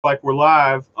Like we're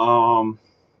live.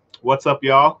 What's up,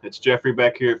 y'all? It's Jeffrey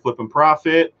back here at Flippin'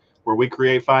 Profit, where we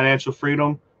create financial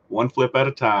freedom one flip at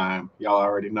a time. Y'all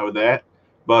already know that.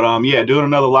 But yeah, doing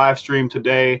another live stream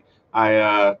today.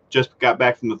 I just got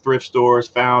back from the thrift stores,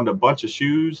 found a bunch of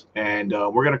shoes, and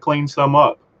we're gonna clean some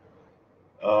up.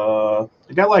 I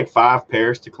got like 5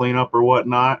 pairs to clean up or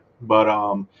whatnot. But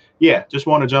yeah, just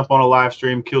want to jump on a live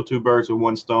stream, kill two birds with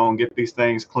one stone, get these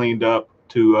things cleaned up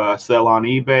to sell on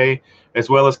eBay, as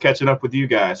well as catching up with you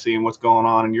guys, seeing what's going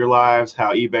on in your lives,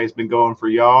 how eBay's been going for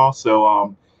y'all.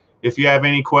 So if you have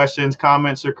any questions,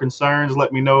 comments, or concerns,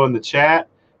 let me know in the chat.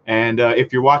 And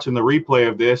if you're watching the replay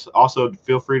of this, also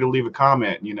feel free to leave a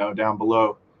comment, down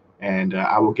below, and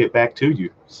I will get back to you.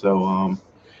 So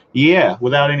yeah,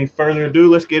 without any further ado,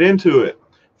 let's get into it.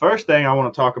 First thing I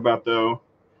want to talk about, though,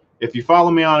 if you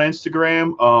follow me on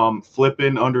Instagram,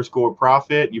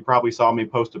 flippin_profit, you probably saw me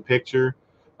post a picture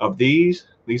of these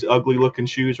ugly looking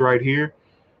shoes right here.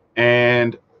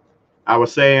 And I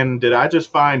was saying, did I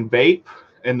just find bape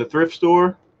in the thrift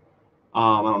store?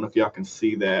 I don't know if y'all can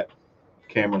see that.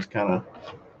 Camera's kind of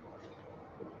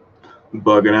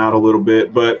bugging out a little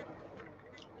bit, but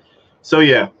so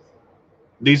yeah,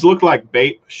 these look like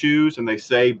bape shoes, and they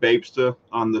say Bapesta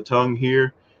on the tongue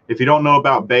here. If you don't know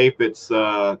about bape, it's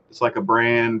like a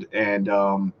brand,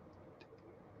 and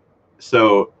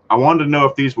so I wanted to know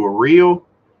if these were real.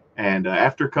 And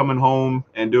after coming home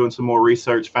and doing some more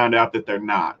research, found out that they're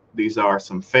not. These are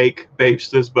some fake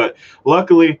Bapestas, but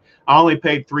luckily I only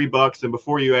paid $3. And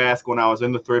before you ask, when I was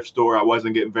in the thrift store, I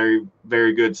wasn't getting very,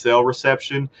 very good sale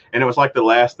reception. And it was like the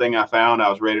last thing I found. I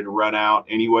was ready to run out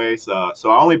anyways. So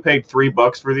I only paid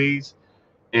 $3 for these,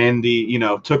 and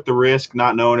took the risk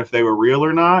not knowing if they were real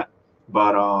or not.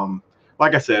 But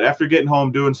like I said, after getting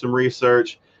home, doing some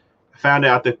research, found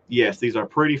out that yes, these are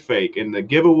pretty fake. And the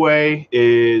giveaway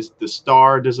is the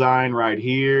star design right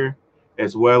here,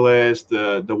 as well as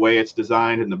the way it's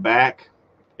designed in the back.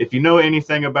 If you know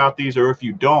anything about these, or if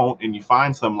you don't and you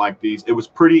find some like these, it was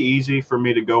pretty easy for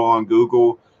me to go on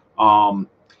Google.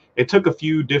 It took a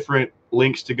few different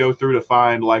links to go through to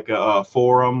find like a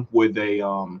forum with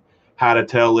a how to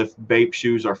tell if bape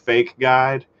shoes are fake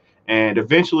guide. And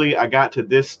eventually I got to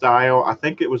this style. I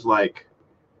think it was like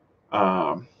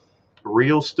um,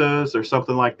 Realstas or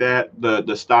something like that,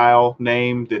 the style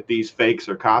name that these fakes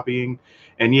are copying.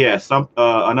 And yeah, some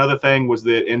another thing was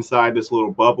that inside this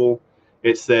little bubble,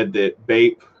 it said that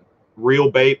real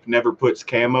bape never puts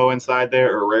camo inside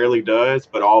there, or rarely does,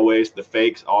 but always the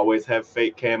fakes always have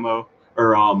fake camo,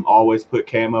 or always put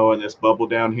camo in this bubble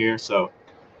down here. So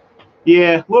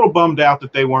yeah, a little bummed out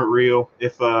that they weren't real.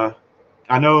 If I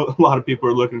know a lot of people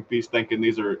are looking at these thinking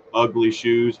these are ugly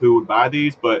shoes. Who would buy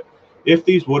these? But if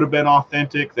these would have been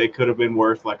authentic, they could have been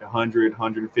worth like 100,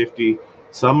 150.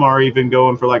 Some are even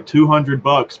going for like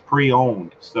 $200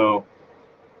 pre-owned. So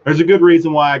there's a good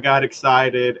reason why I got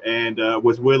excited and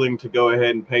was willing to go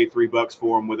ahead and pay $3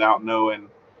 for them without knowing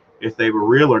if they were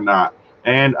real or not.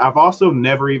 And I've also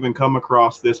never even come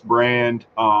across this brand,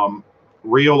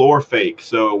 real or fake.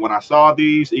 So when I saw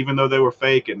these, even though they were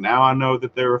fake, and now I know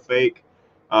that they were fake,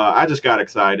 I just got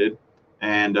excited.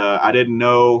 And I didn't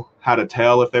know how to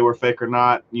tell if they were fake or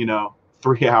not,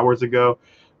 3 hours ago.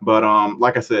 But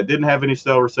like I said, didn't have any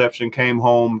cell reception, came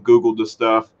home, Googled the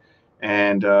stuff,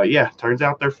 and yeah, turns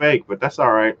out they're fake, but that's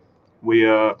all right. We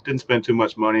didn't spend too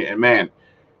much money, and man,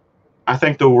 I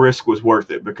think the risk was worth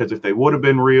it, because if they would have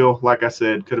been real, like I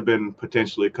said, could have been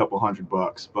potentially a couple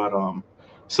 $100. But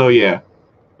so yeah,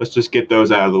 let's just get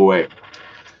those out of the way.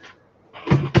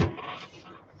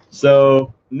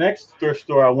 So next thrift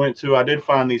store I went to, I did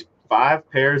find these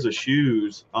 5 pairs of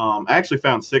shoes. I actually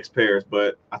found 6 pairs,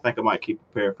 but I think I might keep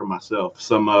a pair for myself.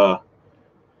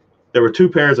 There were 2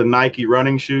 pairs of Nike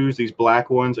running shoes, these black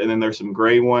ones, and then there's some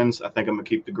gray ones. I think I'm gonna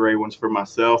keep the gray ones for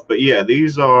myself. But yeah,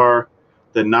 these are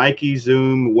the Nike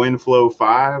Zoom Windflow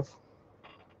 5. I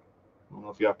don't know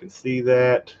if y'all can see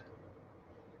that.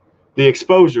 The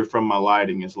exposure from my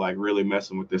lighting is like really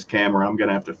messing with this camera. I'm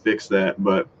gonna have to fix that,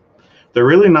 but they're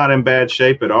really not in bad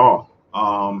shape at all.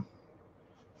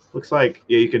 Looks like,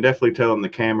 yeah, you can definitely tell in the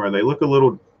camera. They look a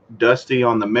little dusty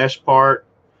on the mesh part,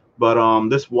 but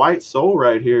this white sole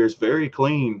right here is very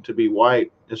clean to be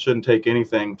white. It shouldn't take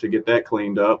anything to get that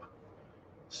cleaned up.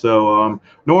 So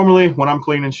normally when I'm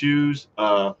cleaning shoes,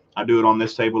 I do it on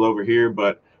this table over here,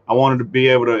 but I wanted to be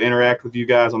able to interact with you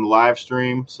guys on the live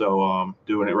stream. So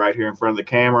doing it right here in front of the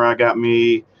camera. I got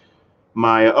me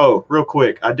my, oh, real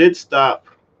quick, I did stop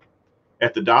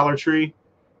at the Dollar Tree.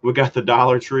 We got the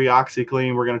Dollar Tree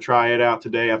OxyClean. We're going to try it out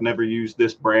today. I've never used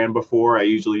this brand before. I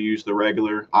usually use the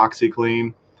regular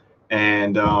OxyClean.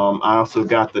 And I also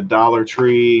got the Dollar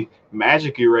Tree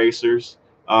magic erasers.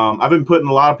 I've been putting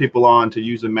a lot of people on to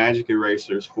use the magic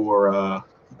erasers for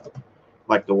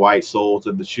like the white soles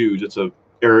of the shoes.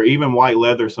 Or even white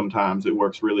leather sometimes. It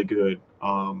works really good.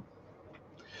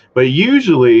 But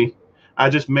usually I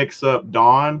just mix up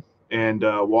Dawn and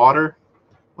water,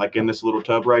 like in this little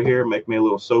tub right here, make me a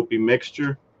little soapy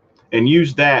mixture, and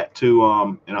use that to,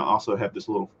 and I also have this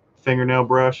little fingernail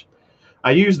brush.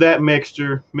 I use that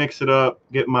mixture, mix it up,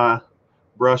 get my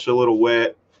brush a little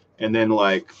wet, and then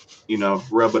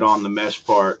rub it on the mesh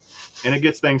part, and it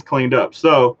gets things cleaned up.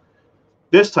 So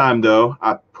this time though,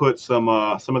 I put some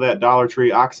of that Dollar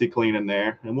Tree OxyClean in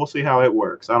there, and we'll see how it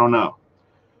works. I don't know.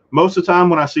 Most of the time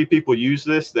when I see people use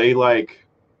this, they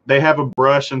have a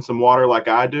brush and some water like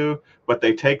I do, but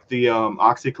they take the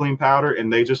OxyClean powder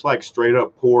and they just like straight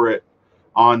up pour it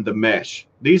on the mesh.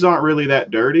 These aren't really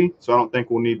that dirty, so I don't think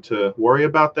we'll need to worry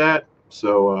about that.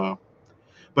 So,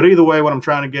 but either way, what I'm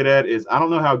trying to get at is I don't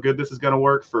know how good this is going to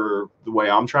work for the way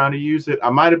I'm trying to use it. I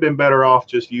might have been better off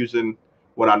just using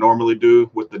what I normally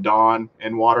do with the Dawn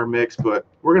and water mix, but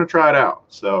we're going to try it out.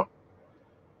 So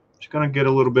just going to get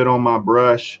a little bit on my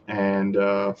brush and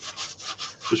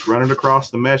just run it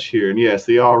across the mesh here. And yeah,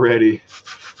 see already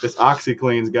this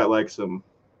OxyClean's got like some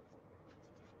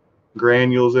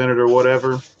granules in it or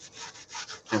whatever,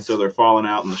 and so they're falling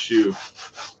out in the shoe,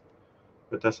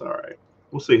 but that's all right.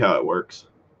 We'll see how it works.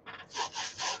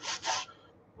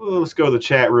 Well, let's go to the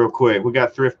chat real quick. We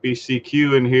got Thrift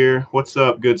BCQ in here. What's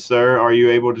up, good sir? Are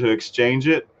you able to exchange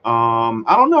it? I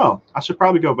don't know. I should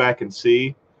probably go back and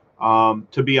see.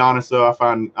 To be honest though,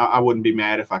 I wouldn't be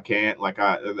mad if I can't. Like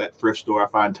that thrift store, I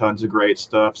find tons of great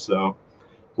stuff, so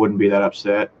wouldn't be that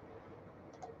upset.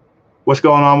 What's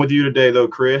going on with you today though,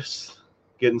 Chris?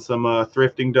 Getting some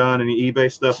thrifting done and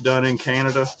eBay stuff done in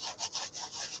Canada.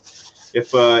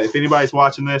 If anybody's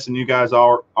watching this and you guys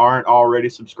aren't already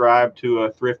subscribed to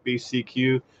Thrift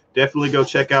BCQ, definitely go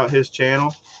check out his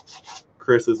channel.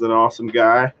 Chris is an awesome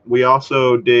guy. We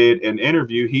also did an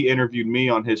interview. He interviewed me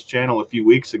on his channel a few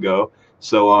weeks ago.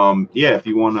 So yeah, if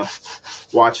you want to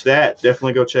watch that,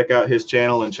 definitely go check out his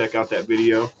channel and check out that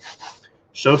video.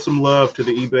 Show some love to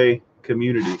the eBay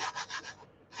community,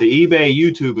 the eBay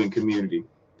YouTubing community.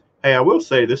 Hey, I will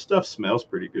say this stuff smells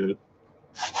pretty good.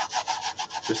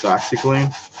 This OxyClean.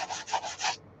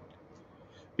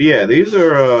 But yeah, these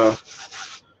are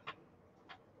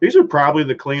probably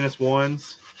the cleanest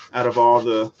ones out of all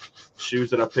the shoes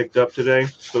that I picked up today.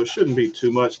 So it shouldn't be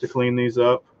too much to clean these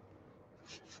up.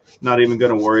 Not even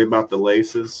going to worry about the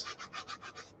laces.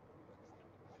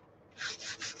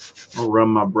 I'll run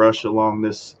my brush along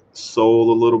this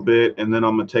sole a little bit, and then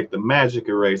I'm going to take the magic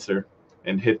eraser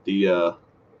and hit the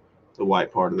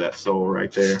white part of that sole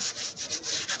right there.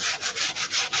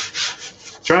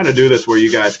 Trying to do this where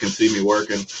you guys can see me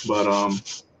working, but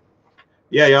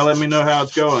yeah, y'all let me know how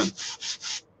it's going.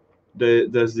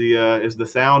 Is the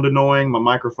sound annoying? My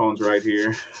microphone's right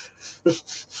here.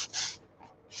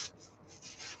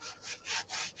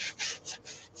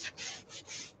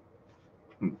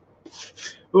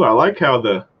 Ooh, I like how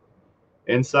the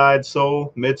inside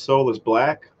sole, midsole is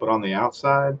black, but on the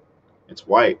outside, it's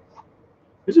white.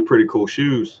 These are pretty cool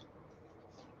shoes.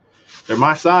 They're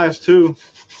my size too.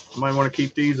 I might want to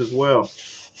keep these as well.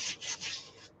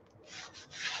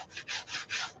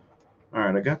 All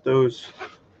right, I got those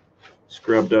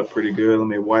scrubbed up pretty good. Let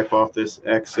me wipe off this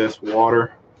excess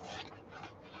water.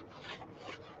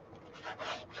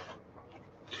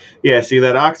 Yeah, see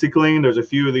that OxyClean? There's a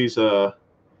few of these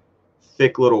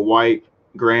thick little white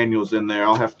granules in there.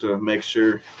 I'll have to make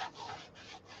sure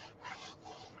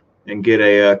and get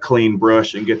a clean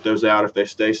brush and get those out if they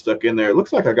stay stuck in there. It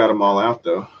looks like I got them all out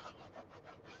though.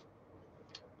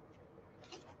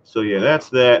 So yeah, that's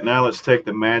that. Now let's take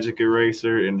the magic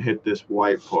eraser and hit this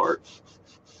white part.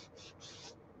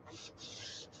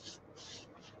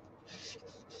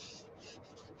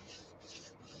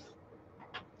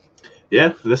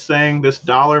 Yeah, this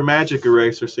dollar magic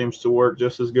eraser seems to work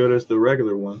just as good as the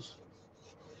regular ones.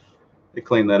 They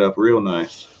clean that up real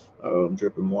nice. Oh, I'm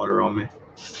dripping water on me.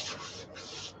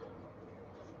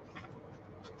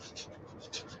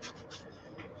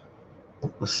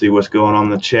 Let's see what's going on in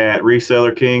the chat.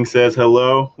 Reseller King says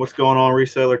hello. What's going on,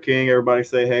 Reseller King? Everybody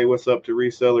say hey, what's up to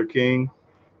Reseller King?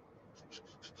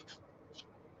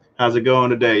 How's it going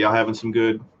today? Y'all having some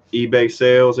good eBay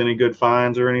sales? Any good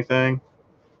finds or anything?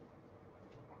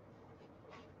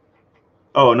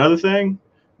 Oh, another thing,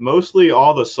 mostly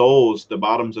all the soles, the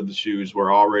bottoms of the shoes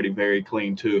were already very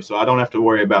clean too, so I don't have to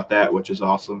worry about that, which is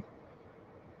awesome.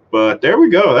 But there we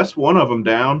go. That's one of them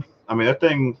down. I mean, that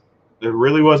thing, there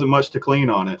really wasn't much to clean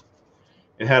on it.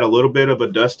 It had a little bit of a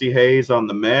dusty haze on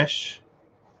the mesh,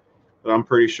 but I'm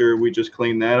pretty sure we just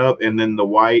cleaned that up. And then the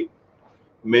white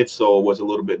midsole was a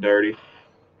little bit dirty.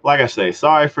 Like I say,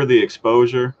 sorry for the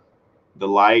exposure. The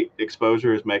light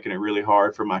exposure is making it really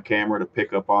hard for my camera to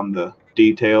pick up on the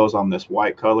details on this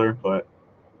white color, but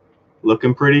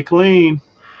looking pretty clean.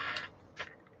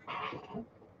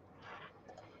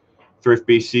 Thrift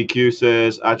BCQ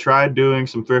says, I tried doing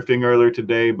some thrifting earlier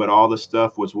today, but all the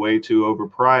stuff was way too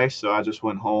overpriced, so I just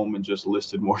went home and just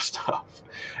listed more stuff.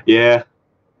 Yeah,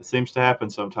 it seems to happen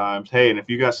sometimes. Hey, and if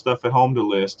you got stuff at home to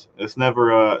list, it's never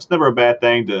a bad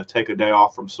thing to take a day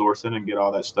off from sourcing and get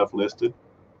all that stuff listed.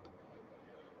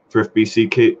 Thrift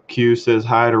BCQ says,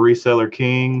 hi to Reseller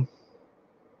King.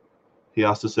 He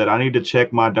also said, I need to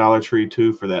check my Dollar Tree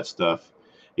too for that stuff.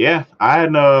 Yeah, I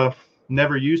had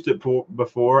never used it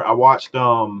before. I watched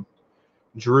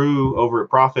Drew over at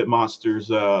Profit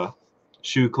Monster's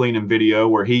shoe cleaning video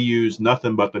where he used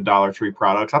nothing but the Dollar Tree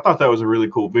products. I thought that was a really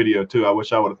cool video too. I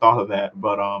wish I would have thought of that.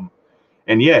 But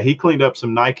and yeah, he cleaned up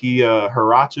some Nike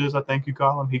Huaraches, I think you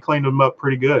call them. He cleaned them up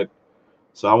pretty good.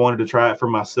 So I wanted to try it for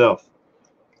myself.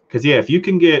 Because yeah, if you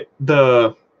can get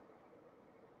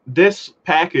this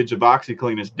package of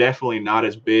OxyClean is definitely not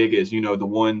as big as,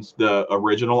 the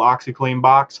original OxyClean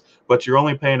box, but you're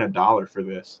only paying $1 for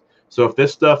this. So if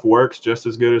this stuff works just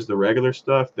as good as the regular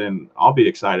stuff, then I'll be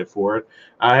excited for it.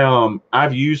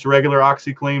 I've used regular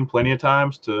OxyClean plenty of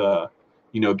times to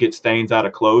get stains out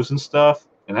of clothes and stuff,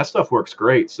 and that stuff works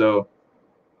great. So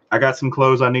I got some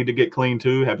clothes I need to get clean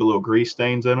too, have the little grease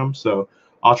stains in them. So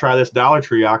I'll try this Dollar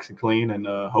Tree OxyClean, and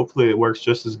hopefully it works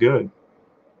just as good.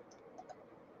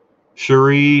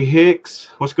 Cherie Hicks,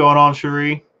 what's going on,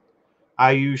 Cherie?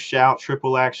 I use Shout,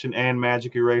 Triple Action, and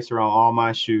Magic Eraser on all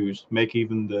my shoes. Make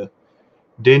even the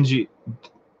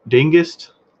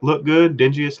dingiest look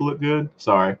good.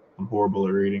 Sorry, I'm horrible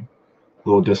at reading. A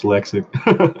little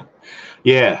dyslexic.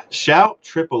 Yeah, Shout,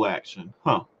 Triple Action.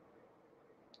 Huh.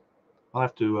 I'll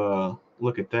have to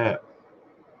look at that.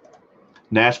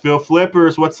 Nashville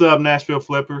Flippers, what's up, Nashville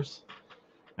Flippers?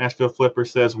 Nashville Flipper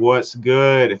says, what's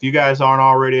good? If you guys aren't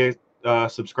already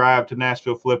subscribed to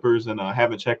Nashville Flippers and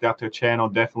haven't checked out their channel,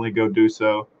 definitely go do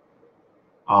so.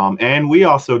 And we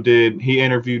also he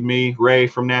interviewed me, Ray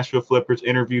from Nashville Flippers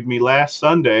interviewed me last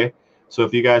Sunday. So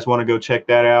if you guys want to go check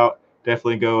that out,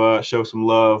 definitely go show some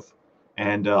love.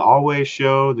 And always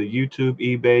show the YouTube,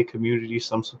 eBay community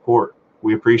some support.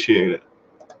 We appreciate it.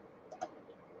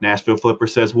 Nashville Flipper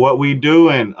says, what we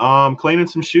doing? Cleaning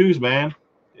some shoes, man.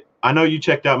 I know you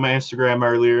checked out my Instagram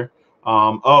earlier.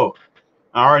 Oh,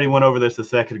 I already went over this a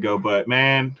second ago, but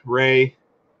man, Ray,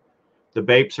 the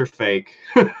bapes are fake.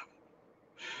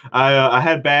 I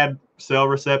had bad cell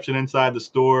reception inside the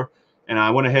store, and I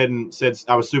went ahead and said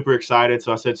I was super excited,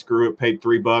 so I said screw it, paid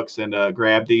 $3 and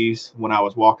grabbed these when I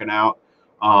was walking out.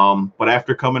 But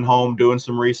after coming home, doing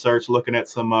some research, looking at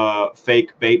some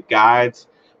fake bape guides,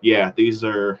 yeah, these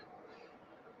are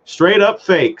straight up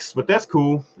fakes, but that's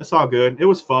cool. It's all good. It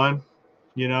was fun,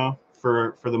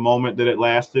 for the moment that it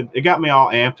lasted. It got me all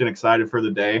amped and excited for the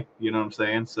day. You know what I'm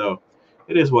saying? So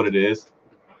it is what it is.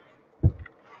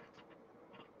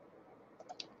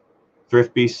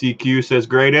 Thrift BCQ says,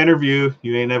 great interview.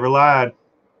 You ain't never lied.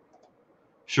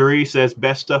 Cherie says,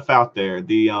 best stuff out there.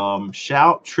 The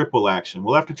Shout Triple Action.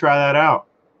 We'll have to try that out.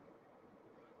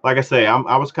 Like I say,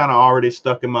 I was kind of already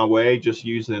stuck in my way just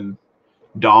using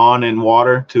Dawn and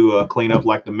water to clean up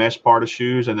like the mesh part of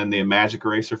shoes, and then the magic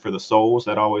eraser for the soles.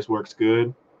 That always works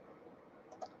good.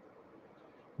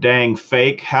 Dang,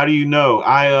 fake. How do you know?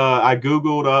 I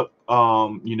Googled up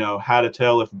how to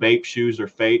tell if bape shoes are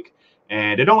fake,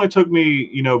 and it only took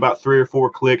me about 3 or 4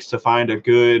 clicks to find a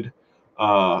good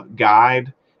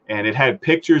guide, and it had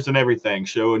pictures and everything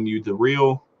showing you the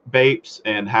real bapes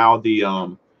and how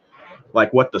the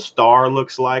like what the star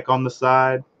looks like on the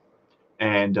side.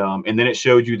 And then it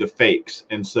showed you the fakes.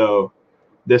 And so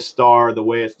this star, the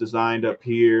way it's designed up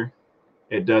here,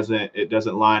 it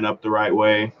doesn't line up the right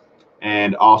way.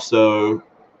 And also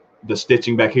the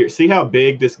stitching back here. See how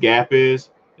big this gap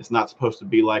is? It's not supposed to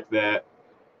be like that.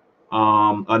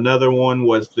 Another one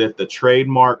was that the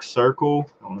trademark circle,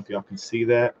 I don't know if y'all can see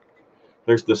that.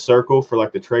 There's the circle for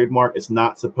like the trademark. It's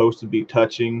not supposed to be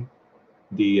touching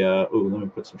the let me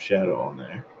put some shadow on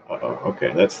there.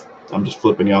 Okay, I'm just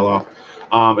flipping y'all off.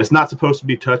 It's not supposed to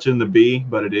be touching the B,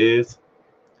 but it is.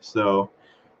 So,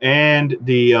 and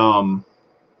the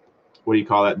what do you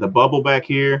call that? The bubble back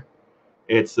here.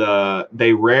 It's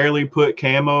they rarely put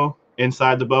camo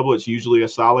inside the bubble. It's usually a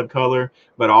solid color,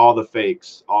 but all the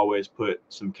fakes always put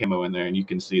some camo in there, and you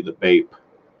can see the bape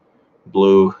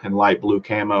blue and light blue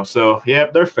camo. So,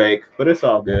 yeah, they're fake, but it's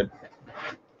all good.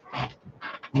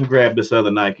 Let me grab this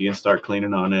other Nike and start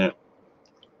cleaning on it.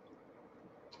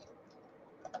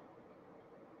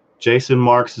 Jason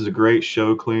Marks is a great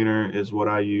show cleaner, is what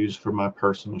I use for my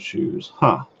personal shoes.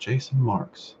 Huh, Jason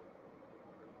Marks.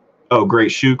 Oh,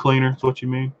 great shoe cleaner is what you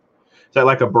mean? Is that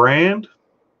like a brand?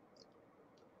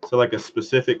 So like a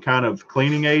specific kind of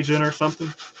cleaning agent or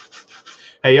something?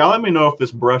 Hey, y'all let me know if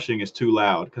this brushing is too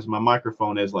loud because my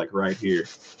microphone is like right here.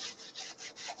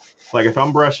 Like if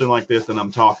I'm brushing like this and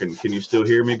I'm talking, can you still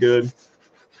hear me good?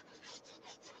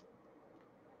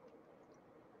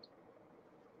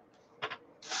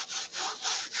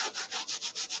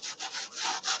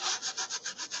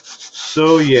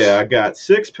 So yeah, I got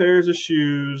 6 pairs of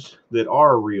shoes that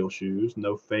are real shoes,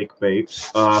 no fake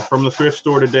bapes. From the thrift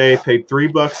store today, paid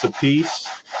 $3 a piece.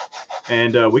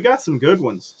 And we got some good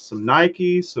ones, some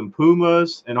Nikes, some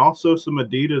Pumas, and also some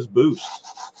Adidas Boost.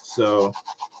 So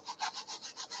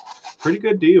pretty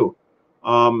good deal.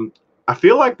 I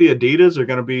feel like the Adidas are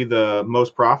going to be the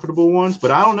most profitable ones,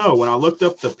 but I don't know. When I looked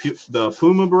up the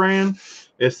Puma brand,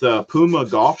 it's Puma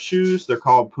golf shoes. They're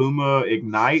called Puma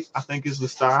Ignite, I think is the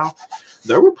style.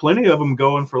 There were plenty of them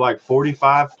going for like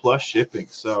 45 plus shipping.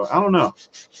 So I don't know.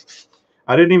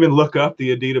 I didn't even look up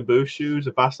the Adidas Boost shoes.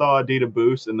 If I saw Adidas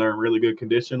Boost and they're in really good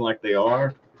condition like they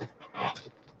are,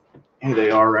 here they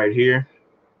are right here.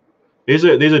 These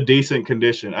are decent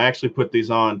condition. I actually put these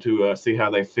on to see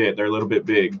how they fit. They're a little bit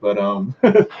big, but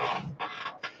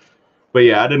but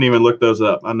yeah, I didn't even look those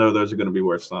up. I know those are going to be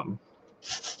worth something.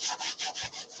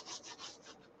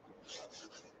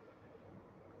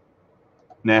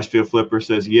 Nashville Flipper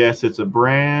says, yes, it's a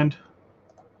brand.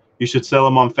 You should sell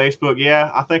them on Facebook. Yeah,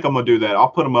 I think I'm going to do that. I'll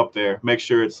put them up there. Make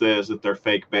sure it says that they're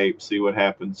fake bape. See what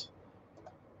happens.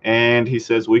 And he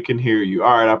says, we can hear you.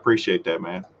 All right, I appreciate that,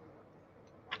 man.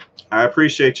 I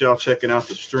appreciate y'all checking out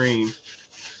the stream.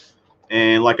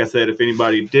 And like I said, if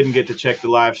anybody didn't get to check the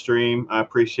live stream, I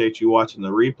appreciate you watching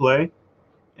the replay.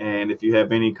 And if you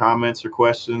have any comments or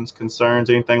questions,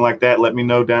 concerns, anything like that, let me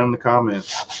know down in the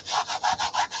comments.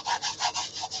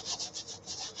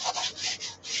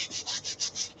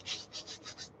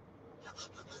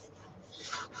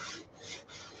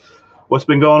 What's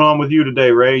been going on with you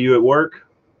today, Ray? You at work?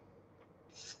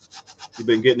 You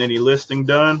been getting any listing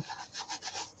done?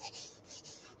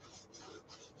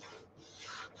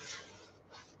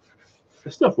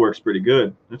 This stuff works pretty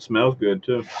good. It smells good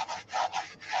too.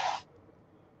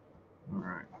 All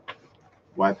right.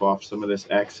 Wipe off some of this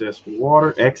excess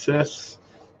water.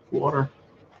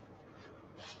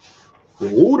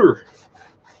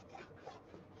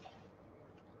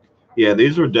 Yeah,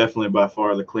 these are definitely by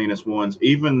far the cleanest ones.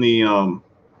 Even the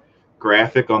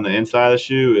graphic on the inside of the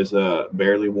shoe is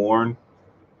barely worn.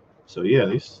 So yeah,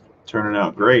 these turning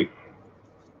out great.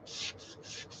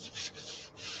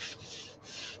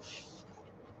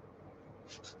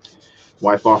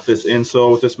 Wipe off this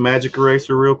insole with this magic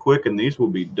eraser real quick, and these will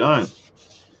be done.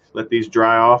 Let these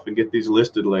dry off and get these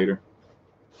listed later.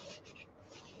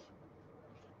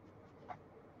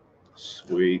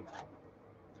 Sweet.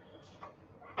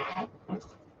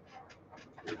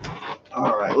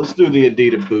 All right, let's do the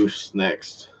Adidas Boost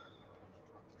next.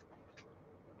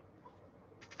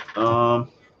 Not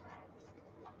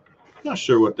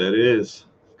sure what that is.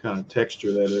 What kind of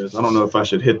texture that is. I don't know if I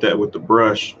should hit that with the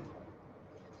brush.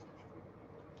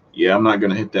 Yeah, I'm not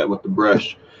going to hit that with the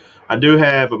brush. I do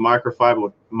have a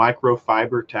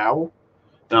microfiber towel,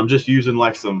 and I'm just using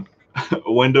like some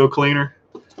window cleaner.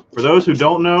 For those who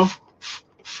don't know,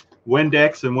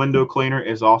 Windex and window cleaner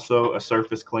is also a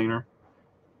surface cleaner.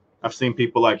 I've seen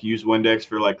people like use Windex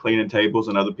for like cleaning tables,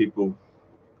 and other people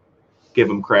give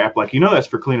them crap. Like, you know, that's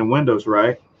for cleaning windows,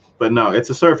 right? But no, it's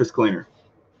a surface cleaner.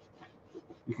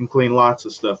 You can clean lots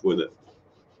of stuff with it.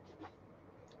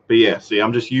 But yeah, see,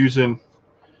 I'm just using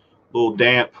a little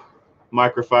damp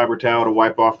microfiber towel to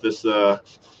wipe off this the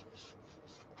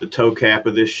toe cap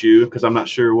of this shoe, because I'm not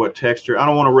sure what texture. I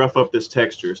don't want to rough up this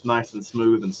texture. It's nice and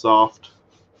smooth and soft.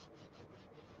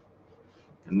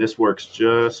 And this works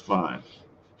just fine.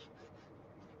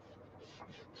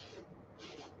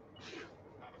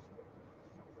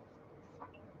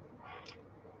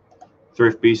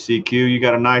 Thrift BCQ, you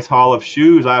got a nice haul of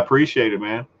shoes. I appreciate it,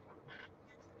 man.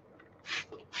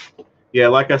 Yeah,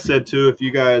 like I said too, if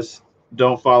you guys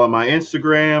don't follow my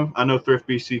Instagram, I know Thrift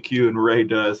BCQ and Ray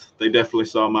does. They definitely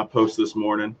saw my post this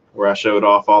morning where I showed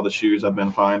off all the shoes I've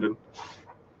been finding.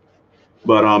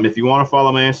 But if you want to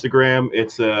follow my Instagram,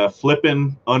 it's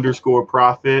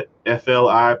flippin_profit,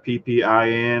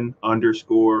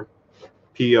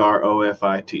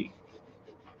 FLIPPIN_PROFIT.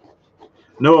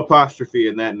 No apostrophe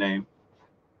in that name.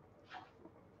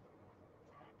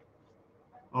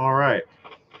 All right.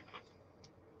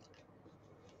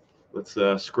 Let's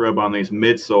scrub on these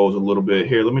midsoles a little bit.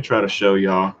 Here, let me try to show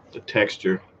y'all the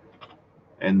texture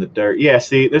and the dirt. Yeah,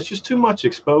 see, there's just too much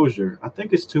exposure. I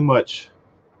think it's too much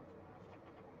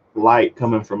light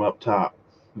coming from up top.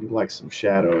 You like some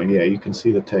shadow, and yeah, you can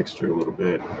see the texture a little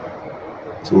bit.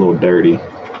 It's a little dirty.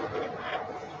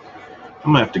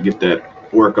 I'm gonna have to get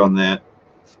that, work on that.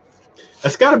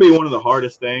 That's got to be one of the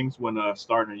hardest things when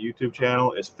starting a YouTube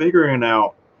channel is figuring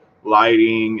out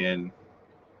lighting and,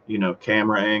 you know,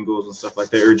 camera angles and stuff like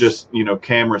that, or just, you know,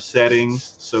 camera settings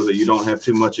so that you don't have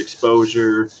too much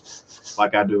exposure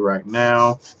like I do right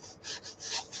now.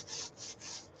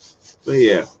 But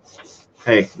yeah,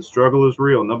 hey, the struggle is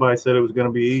real. Nobody said it was going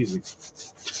to be easy.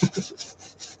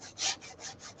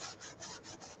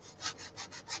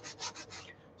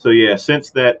 So yeah,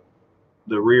 since that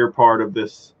the rear part of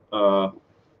this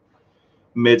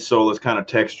midsole is kind of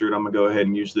textured, I'm gonna go ahead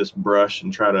and use this brush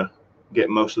and try to get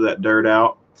most of that dirt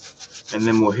out, and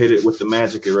then we'll hit it with the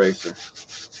magic eraser.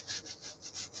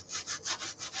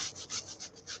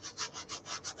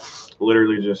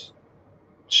 Literally just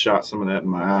shot some of that in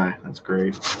my eye. That's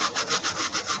great.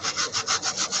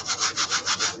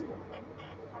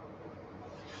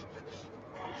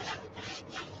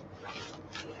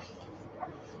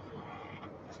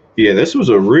 Yeah, this was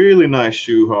a really nice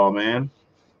shoe haul, man.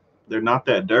 They're not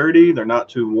that dirty. They're not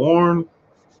too worn.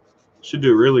 Should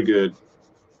do really good.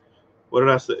 What did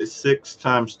I say? 6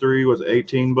 times 3 was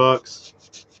 18 bucks.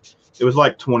 It was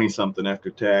like 20 something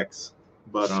after tax.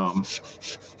 But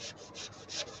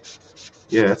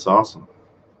yeah, that's awesome.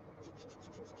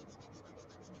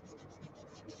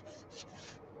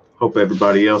 Hope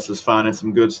everybody else is finding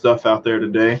some good stuff out there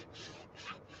today.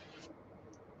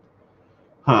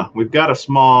 Huh, we've got a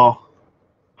small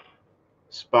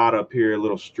spot up here, a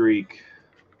little streak.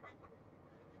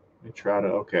 Let me try to,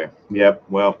 okay. Yep,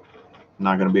 well,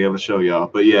 not going to be able to show y'all.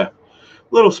 But yeah,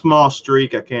 little small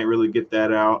streak. I can't really get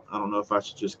that out. I don't know if I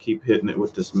should just keep hitting it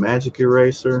with this magic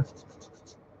eraser.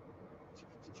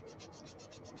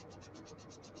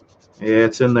 Yeah,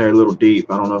 it's in there a little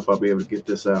deep. I don't know if I'll be able to get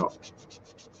this out.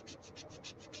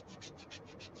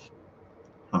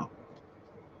 Huh.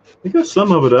 We got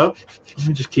some of it up. Let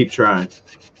me just keep trying.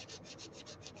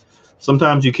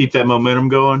 Sometimes you keep that momentum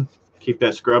going, keep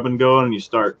that scrubbing going, and you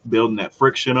start building that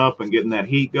friction up and getting that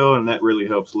heat going, and that really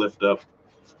helps lift up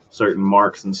certain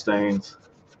marks and stains.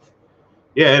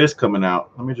 Yeah, it is coming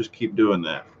out. Let me just keep doing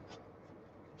that.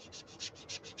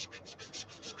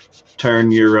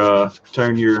 Turn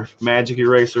your magic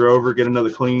eraser over, get another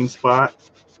clean spot,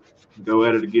 go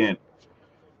at it again.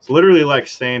 It's literally like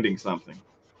sanding something.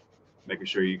 Making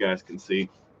sure you guys can see.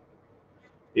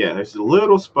 Yeah, there's a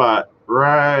little spot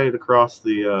right across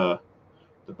the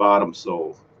bottom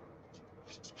sole.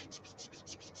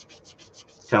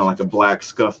 Kind of like a black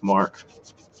scuff mark.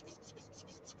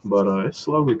 But it's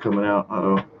slowly coming out.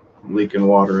 Uh-oh, leaking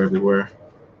water everywhere.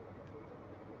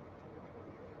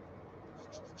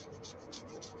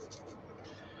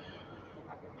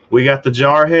 We got the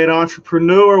Jarhead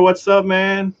Entrepreneur. What's up,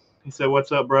 man? He said,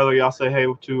 what's up, brother? Y'all say hey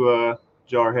to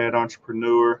Jarhead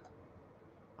Entrepreneur.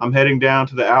 I'm heading down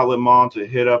to the outlet mall to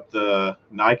hit up the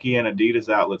Nike and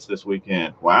Adidas outlets this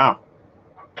weekend. Wow.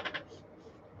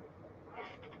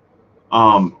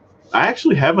 I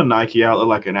actually have a Nike outlet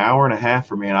like an hour and a half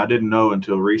from me, and I didn't know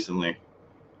until recently.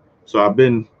 So I've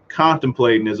been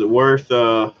contemplating, is it worth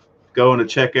going to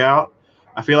check out?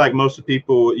 I feel like most of the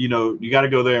people, you know, you got to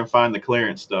go there and find the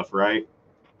clearance stuff, right?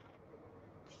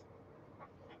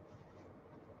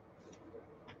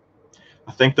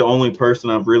 I think the only person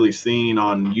I've really seen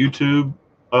on YouTube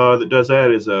that does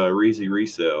that is Reezy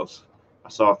Resales. I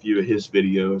saw a few of his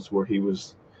videos where he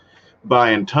was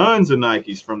buying tons of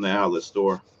Nikes from the outlet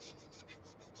store.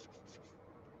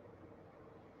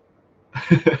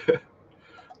 The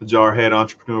Jarhead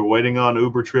Entrepreneur waiting on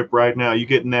Uber trip right now. You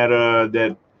getting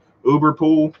that Uber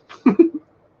pool?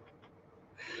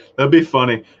 That'd be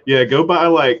funny. Yeah, go buy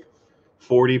like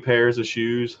 40 pairs of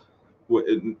shoes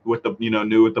with the, you know,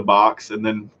 new with the box, and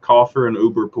then call for an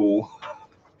Uber pool.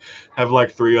 Have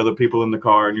like 3 other people in the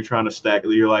car, and you're trying to stack.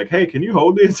 You're like, hey, can you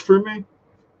hold these for me?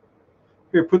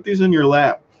 Here, put these in your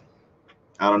lap.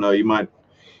 I don't know. You might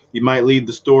leave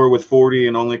the store with 40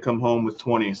 and only come home with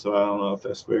 20. So I don't know if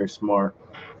that's very smart.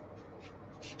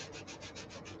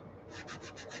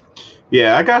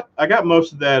 Yeah, I got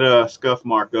most of that scuff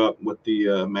mark up with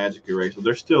the magic eraser.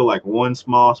 There's still like one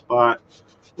small spot.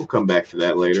 We'll come back to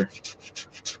that later.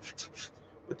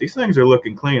 But these things are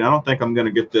looking clean. I don't think I'm going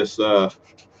to get this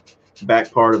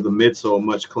back part of the midsole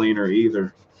much cleaner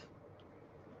either.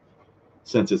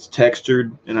 Since it's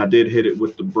textured and I did hit it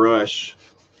with the brush,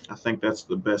 I think that's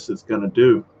the best it's going to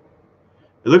do.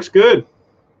 It looks good.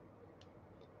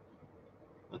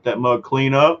 Let that mug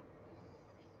clean up.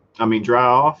 I mean, dry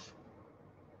off.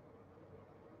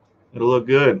 It'll look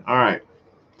good. All right,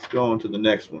 let's go on to the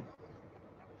next one.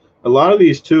 A lot of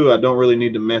these too, I don't really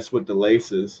need to mess with the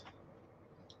laces.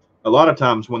 A lot of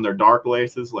times when they're dark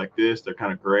laces like this, they're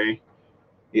kind of gray.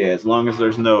 Yeah, as long as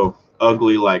there's no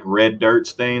ugly like red dirt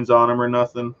stains on them or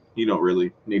nothing, you don't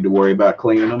really need to worry about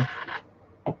cleaning them.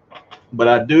 But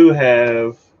I do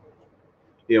have,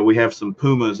 yeah, we have some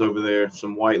Pumas over there,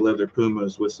 some white leather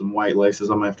Pumas with some white laces.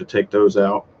 I'm gonna have to take those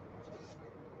out.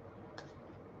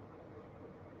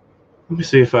 Let me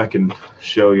see if I can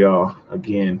show y'all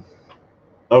again.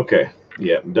 Okay,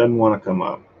 yeah, doesn't want to come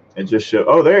up. It just show.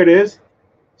 Oh, there it is.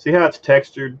 See how it's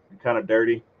textured and kind of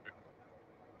dirty?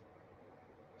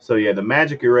 So yeah, the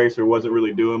magic eraser wasn't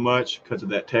really doing much because of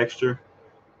that texture,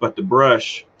 but the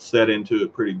brush set into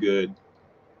it pretty good.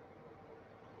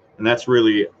 And that's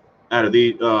really, out of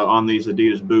the on these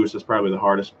Adidas boots, that's probably the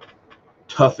hardest,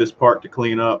 toughest part to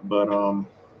clean up, but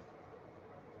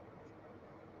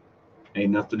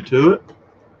ain't nothing to it.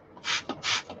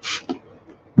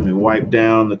 Let me wipe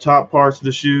down the top parts of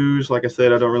the shoes. Like I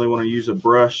said, I don't really want to use a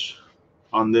brush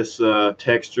on this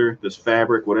texture, this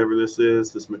fabric, whatever this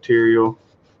is, this material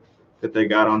that they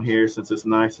got on here, since it's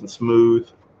nice and smooth.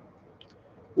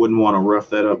 Wouldn't want to rough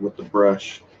that up with the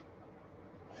brush.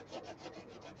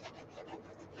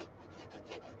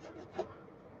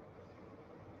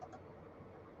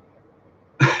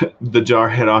 The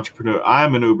jarhead entrepreneur.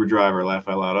 I'm an Uber driver. Laugh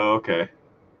out loud. Oh, okay.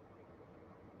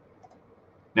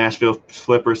 Nashville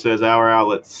Flipper says our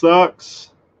outlet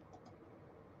sucks.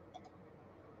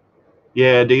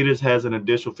 Yeah, Adidas has an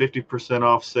additional 50%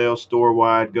 off sale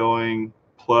store-wide going.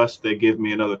 Plus, they give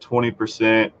me another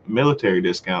 20% military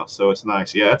discount. So it's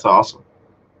nice. Yeah, that's awesome.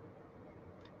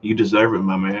 You deserve it,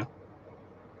 my man.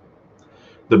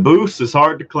 The boost is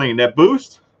hard to clean. That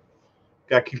boost,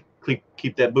 got to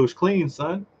keep that boost clean,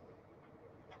 son.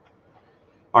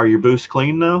 Are your boosts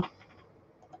clean now?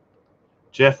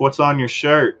 Jeff, what's on your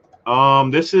shirt?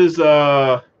 This is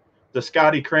the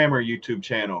Scotty Kramer YouTube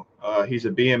channel. He's a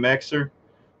BMXer.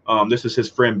 This is his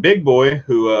friend Big Boy,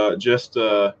 who just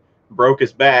broke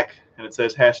his back, and it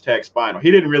says #spinal.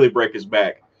 He didn't really break his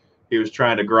back. He was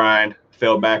trying to grind,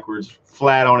 fell backwards,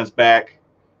 flat on his back.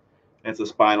 It's a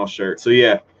spinal shirt. So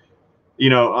yeah, you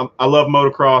know, I love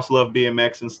motocross, love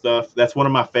BMX and stuff. That's one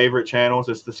of my favorite channels.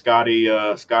 It's the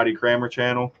Scotty Kramer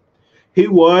channel. He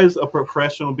was a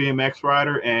professional BMX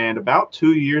rider, and about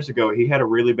 2 years ago, he had a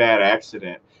really bad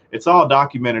accident. It's all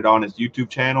documented on his YouTube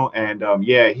channel, and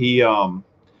yeah, he I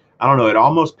don't know, it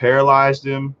almost paralyzed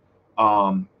him.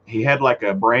 He had like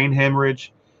a brain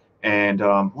hemorrhage, and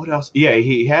what else? Yeah,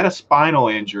 he had a spinal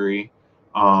injury,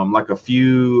 like a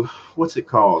few, what's it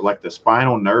called? Like the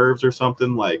spinal nerves or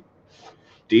something, like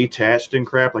detached and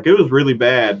crap. Like it was really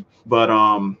bad, but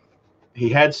he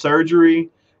had surgery.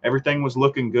 Everything was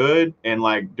looking good, and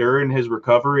like during his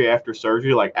recovery after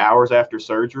surgery, like hours after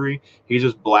surgery, he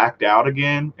just blacked out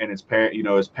again. And his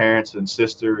parents and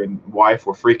sister and wife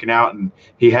were freaking out, and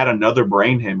he had another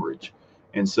brain hemorrhage,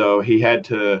 and so he had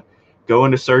to go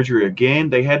into surgery again.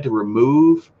 They had to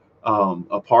remove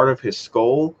a part of his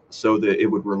skull so that it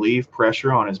would relieve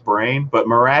pressure on his brain. But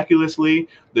miraculously,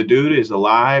 the dude is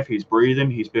alive. He's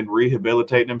breathing. He's been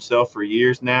rehabilitating himself for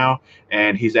years now,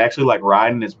 and he's actually like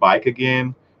riding his bike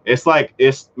again. It's like,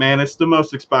 it's the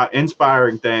most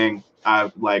inspiring thing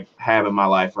I like have in my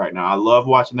life right now. I love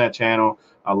watching that channel.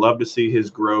 I love to see his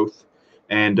growth.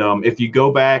 And if you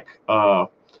go back,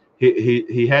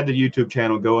 he had the YouTube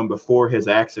channel going before his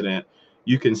accident.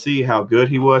 You can see how good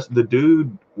he was. The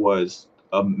dude was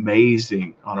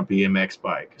amazing on a BMX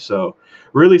bike. So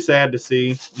really sad to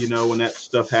see, you know, when that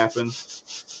stuff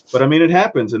happens. But I mean, it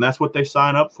happens, and that's what they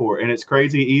sign up for. And it's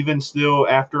crazy, even still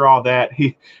after all that,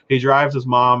 he drives his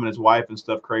mom and his wife and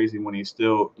stuff crazy when he's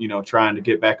still, you know, trying to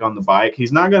get back on the bike.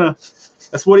 He's not gonna,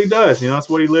 that's what he does, you know, that's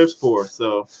what he lives for.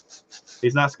 So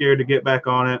he's not scared to get back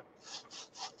on it.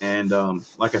 And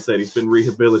like I said, he's been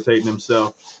rehabilitating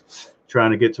himself,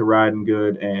 trying to get to riding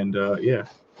good. And yeah,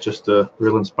 just a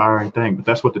real inspiring thing. But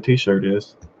that's what the t-shirt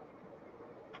is.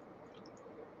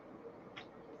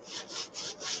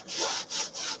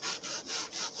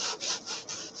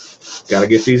 Got to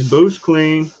get these boots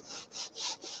clean.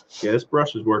 Yeah, this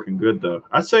brush is working good, though.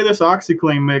 I'd say this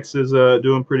OxyClean mix is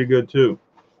doing pretty good, too.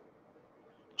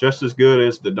 Just as good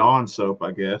as the Dawn soap,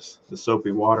 I guess. The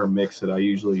soapy water mix that I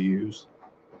usually use.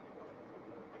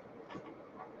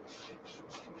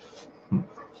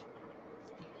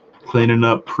 Cleaning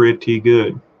up pretty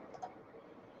good.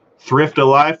 Thrift of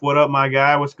Life, what up, my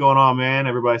guy? What's going on, man?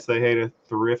 Everybody say hey to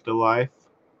Thrift of Life.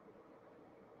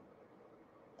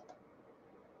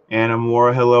 Anna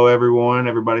Moore, hello everyone.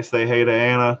 Everybody say hey to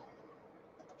Anna.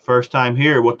 First time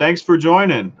here. Well, thanks for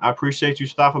joining. I appreciate you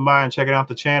stopping by and checking out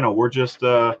the channel. We're just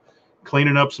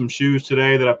cleaning up some shoes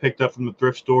today that I picked up from the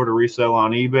thrift store to resell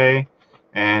on eBay,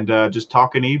 and just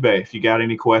talking eBay. If you got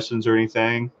any questions or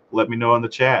anything, let me know in the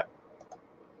chat.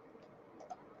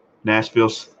 Nashville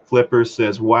Flippers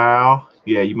says, wow.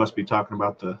 Yeah, you must be talking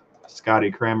about the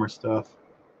Scotty Kramer stuff.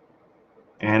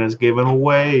 Anna's giving a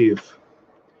wave.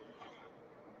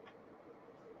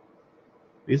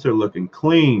 These are looking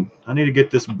clean. I need to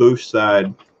get this boost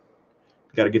side.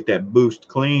 Got to get that boost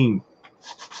clean.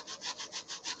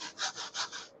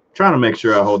 Trying to make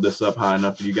sure I hold this up high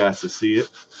enough for you guys to see it.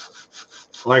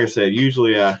 Like I said,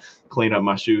 usually I clean up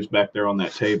my shoes back there on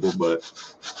that table, but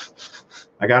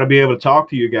I got to be able to talk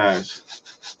to you guys.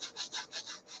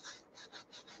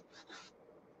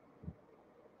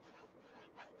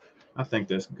 I think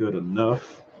that's good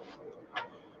enough,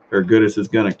 or good as it's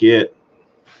gonna get.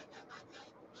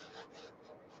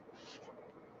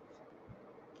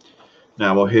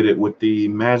 Now we'll hit it with the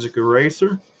magic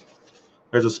eraser.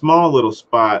 There's a small little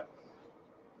spot.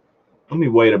 Let me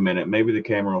wait a minute. Maybe the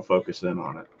camera will focus in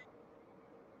on it.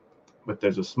 But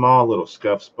there's a small little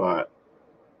scuff spot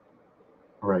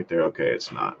right there. Okay,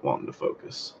 it's not wanting to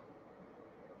focus.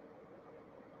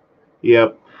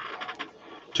 Yep.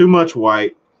 Too much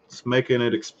white. It's making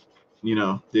it, you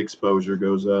know, the exposure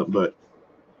goes up. But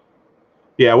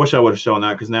yeah, I wish I would have shown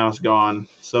that, because now it's gone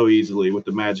so easily with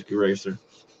the magic eraser.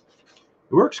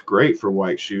 It works great for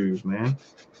white shoes, man.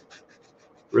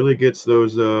 Really gets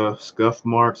those scuff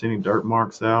marks, any dirt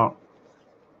marks out.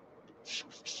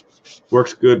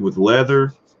 Works good with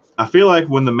leather. I feel like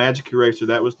when the magic eraser,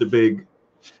 that was the big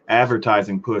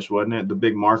advertising push, wasn't it? The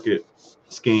big market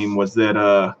scheme was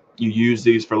that you use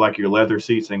these for like your leather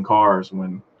seats in cars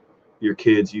when your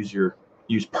kids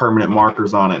use permanent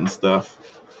markers on it and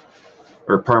stuff,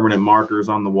 or permanent markers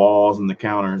on the walls and the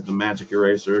counters. The magic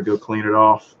eraser, go clean it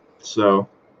off. So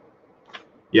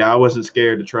yeah, I wasn't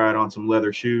scared to try it on some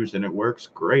leather shoes, and it works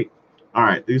great. All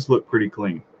right, these look pretty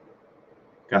clean.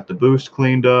 Got the boost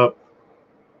cleaned up.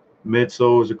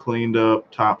 Midsoles are cleaned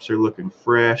up. Tops are looking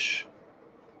fresh.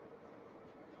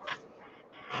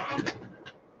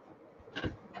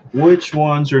 Which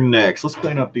ones are next? Let's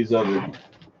clean up these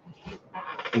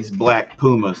black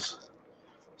Pumas.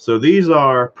 So these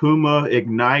are Puma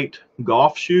Ignite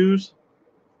golf shoes.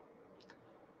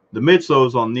 The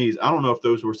midsoles on these, I don't know if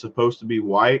those were supposed to be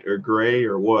white or gray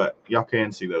or what. Y'all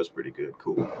can see those pretty good.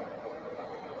 Cool.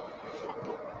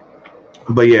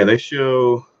 But yeah, they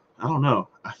show, I don't know.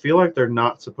 I feel like they're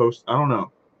not supposed, I don't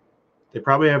know. They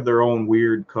probably have their own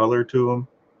weird color to them.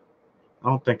 I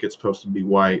don't think it's supposed to be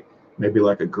white. Maybe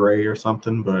like a gray or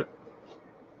something. But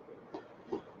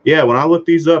yeah, when I looked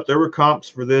these up, there were comps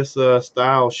for this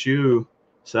style shoe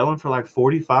selling for like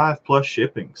 45 plus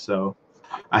shipping. So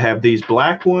I have these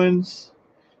black ones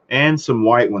and some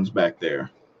white ones back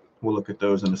there. We'll look at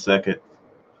those in a second.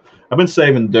 I've been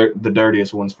saving the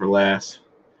dirtiest ones for last.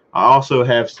 I also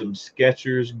have some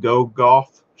Skechers Go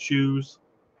Golf shoes.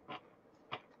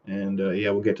 And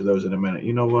yeah, we'll get to those in a minute.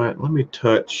 You know what? Let me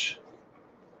touch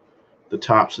the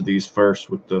tops of these first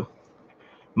with the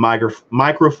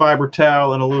microfiber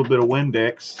towel and a little bit of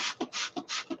Windex.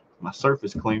 My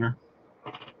surface cleaner.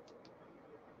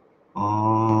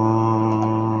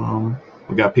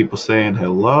 We got people saying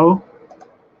hello.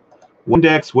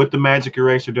 Windex with the magic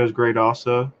eraser does great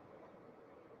also.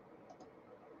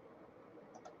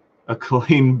 A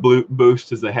clean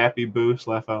boost is a happy boost.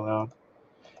 Laugh out loud.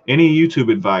 Any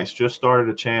YouTube advice? Just started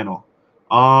a channel.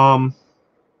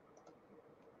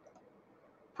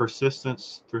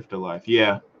 Persistence, thrift of life.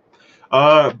 Yeah.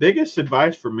 Biggest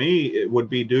advice for me, it would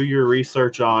be do your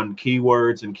research on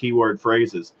keywords and keyword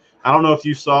phrases. I don't know if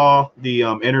you saw the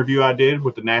interview I did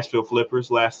with the Nashville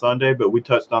Flippers last Sunday, but we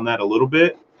touched on that a little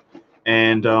bit.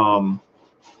 And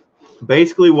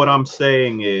basically what I'm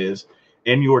saying is,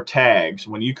 in your tags,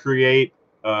 when you create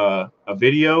a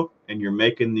video and you're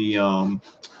making the,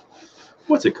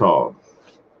 what's it called?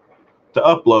 The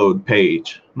upload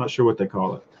page. I'm not sure what they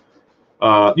call it.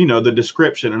 You know, the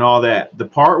description and all that. The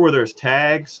part where there's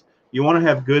tags, you want to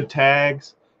have good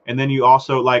tags. And then you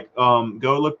also like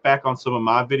go look back on some of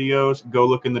my videos, go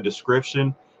look in the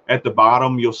description. At the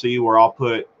bottom, you'll see where I'll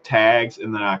put tags,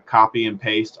 and then I copy and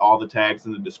paste all the tags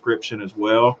in the description as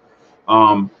well.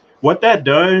 What that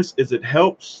does is it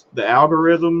helps the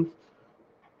algorithm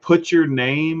put your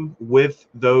name with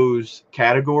those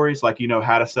categories, like, you know,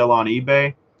 how to sell on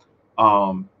eBay.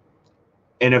 And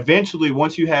eventually,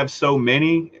 once you have so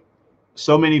many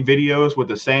videos with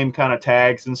the same kind of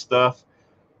tags and stuff,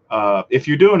 if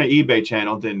you're doing an eBay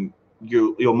channel, then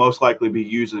you'll most likely be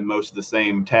using most of the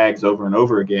same tags over and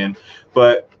over again.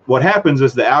 But what happens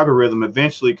is the algorithm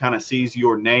eventually kind of sees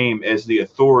your name as the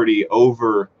authority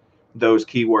over those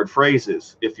keyword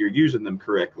phrases if you're using them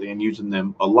correctly and using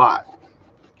them a lot.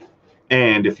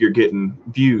 And if you're getting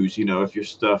views, if your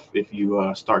stuff, if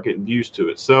you start getting views to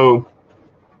it. So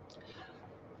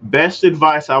best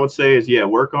advice I would say is, yeah,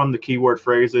 work on the keyword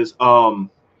phrases.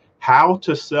 How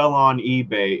to sell on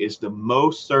eBay is the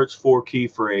most searched for key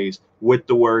phrase with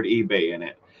the word eBay in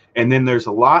it. And then there's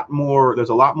a lot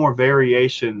more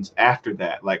variations after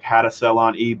that, like how to sell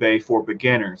on eBay for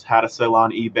beginners, how to sell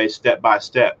on eBay step by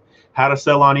step, how to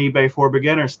sell on eBay for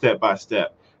beginners step by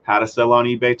step, how to sell on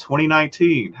eBay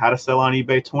 2019, how to sell on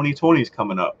eBay 2020 is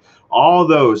coming up. All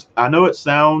those, I know it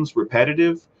sounds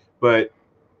repetitive, but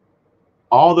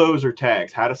all those are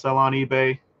tags. How to sell on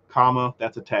eBay, comma,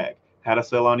 that's a tag. How to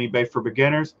sell on eBay for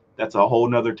beginners, that's a whole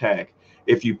nother tag.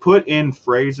 If you put in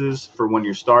phrases for when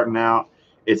you're starting out,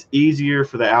 it's easier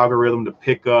for the algorithm to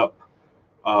pick up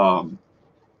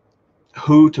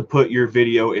who to put your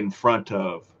video in front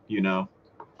of,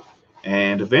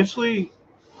 and eventually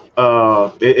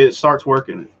it starts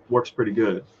working. It works pretty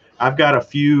good. I've got a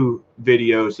few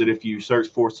videos that if you search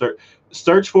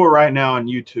for right now on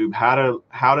YouTube, how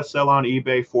to sell on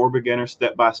eBay for beginners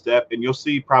step by step, and you'll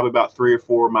see probably about 3 or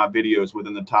 4 of my videos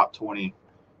within the top 20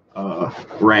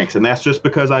 ranks, and that's just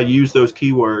because I use those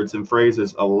keywords and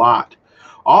phrases a lot.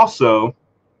 Also,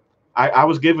 I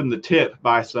was given the tip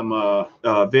by some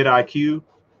VidIQ,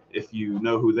 if you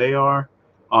know who they are.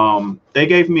 They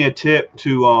gave me a tip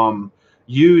to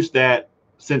use that,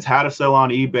 since how to sell on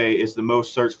eBay is the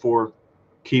most searched for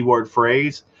keyword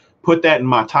phrase, put that in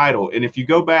my title. And if you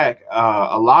go back,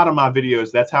 a lot of my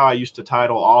videos, that's how I used to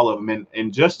title all of them.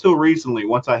 And just till recently,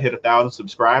 once I hit 1,000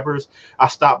 subscribers, I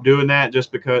stopped doing that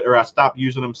just because, or I stopped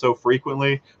using them so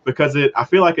frequently because I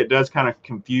feel like it does kind of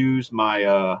confuse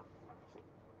my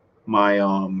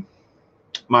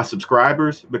my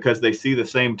subscribers because they see the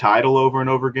same title over and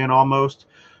over again almost.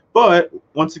 But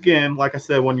once again, like I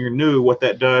said, when you're new, what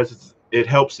that does is it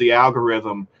helps the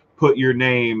algorithm put your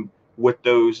name with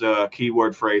those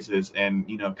keyword phrases, and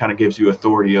kind of gives you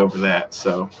authority over that.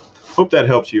 So hope that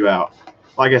helps you out.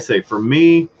 Like I say, for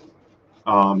me,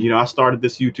 I started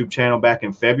this YouTube channel back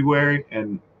in February,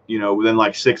 and within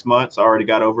like 6 months I already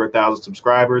got over 1,000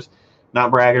 subscribers. Not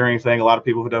bragging or anything, a lot of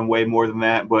people have done way more than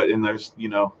that, but there's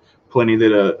plenty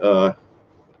that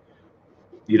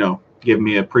give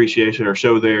me appreciation or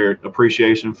show their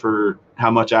appreciation for how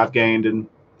much I've gained in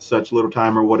such little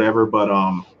time or whatever. But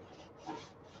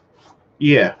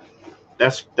yeah,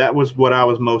 that was what I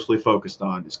was mostly focused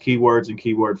on, is keywords and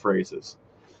keyword phrases.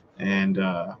 And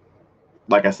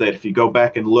like I said, if you go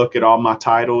back and look at all my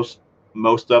titles,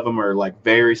 most of them are like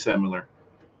very similar,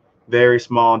 very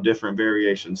small different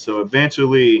variations. So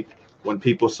eventually, when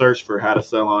people search for how to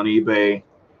sell on eBay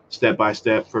step by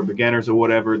step for beginners or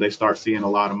whatever, they start seeing a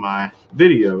lot of my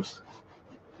videos.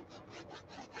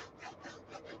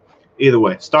 Either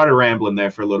way, started rambling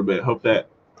there for a little bit. Hope that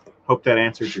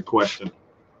answers your question.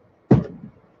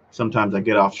 Sometimes I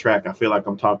get off track. I feel like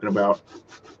I'm talking about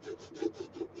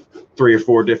 3 or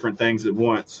 4 different things at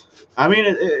once. I mean,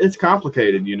 it's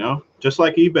complicated, just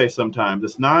like eBay. Sometimes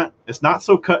it's not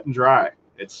so cut and dry.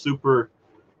 It's super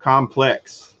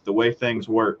complex the way things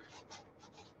work.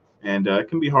 And it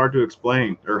can be hard to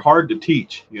explain or hard to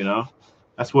teach,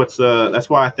 That's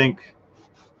why I think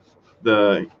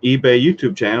the eBay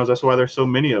YouTube channels, that's why there's so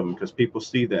many of them, because people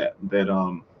see that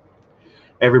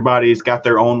everybody's got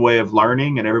their own way of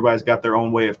learning and everybody's got their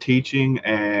own way of teaching,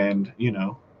 and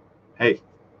hey,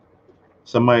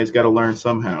 somebody's got to learn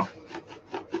somehow.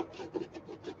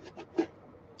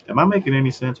 Am I making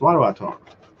any sense? Why do I talk?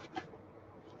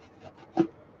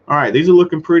 All right, these are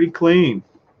looking pretty clean.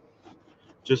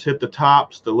 Just hit the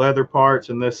tops, the leather parts,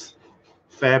 and this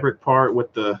fabric part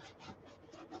with the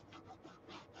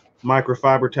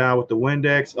microfiber towel with the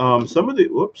Windex. Some of the,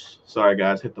 whoops, sorry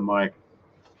guys, hit the mic.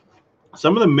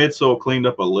 Some of the midsole cleaned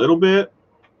up a little bit.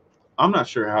 I'm not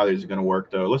sure how these are going to work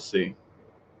though. Let's see.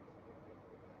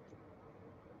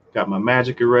 Got my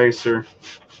magic eraser.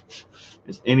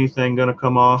 Is anything going to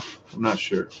come off? I'm not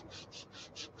sure.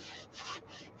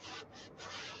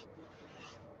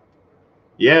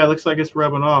 Yeah, it looks like it's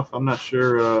rubbing off. I'm not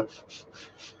sure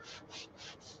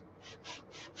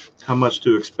how much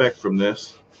to expect from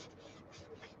this.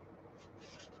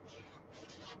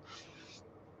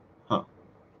 Huh.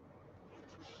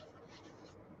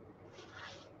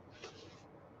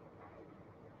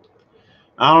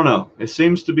 I don't know. It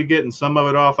seems to be getting some of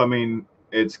it off. I mean,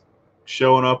 it's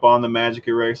showing up on the magic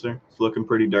eraser. It's looking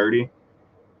pretty dirty.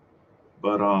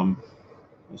 But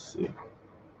let's see.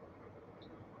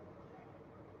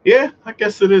 Yeah, I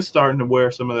guess it is starting to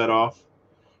wear some of that off.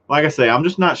 Like I say, I'm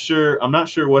just not sure. I'm not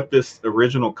sure what this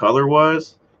original color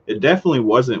was. It definitely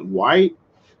wasn't white.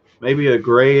 Maybe a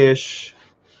grayish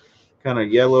kind of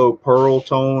yellow pearl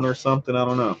tone or something. I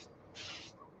don't know.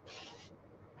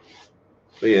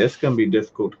 But yeah, it's going to be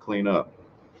difficult to clean up.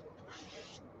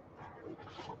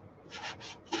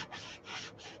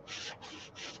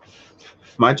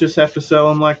 Might just have to sell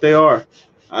them like they are.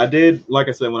 I did, like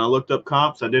I said, when I looked up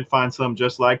comps, I did find some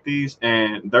just like these,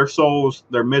 and their soles,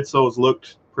 their midsoles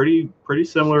looked pretty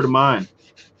similar to mine.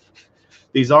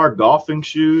 These are golfing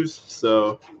shoes,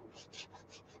 so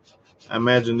I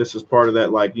imagine this is part of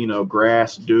that, like, you know,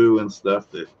 grass, dew, and stuff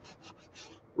that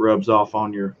rubs off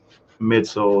on your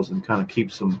midsoles and kind of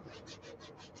keeps them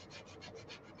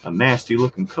a nasty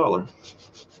looking color.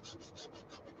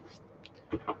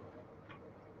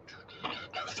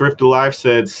 Thrift Alive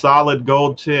said, solid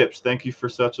gold tips. Thank you for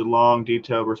such a long,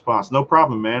 detailed response. No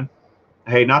problem, man.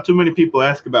 Hey, not too many people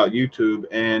ask about YouTube.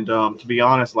 And to be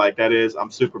honest, like that is, I'm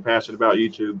super passionate about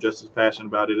YouTube, just as passionate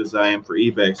about it as I am for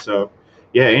eBay. So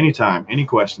yeah, anytime, any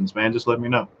questions, man, just let me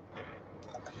know.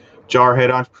 Jarhead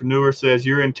Entrepreneur says,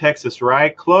 you're in Texas,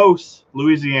 right? Close,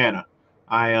 Louisiana.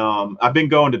 I've been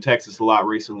going to Texas a lot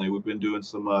recently. We've been doing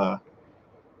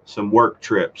some work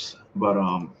trips,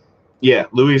 but yeah,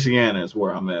 Louisiana is where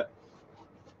I'm at.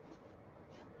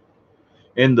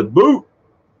 In the boot.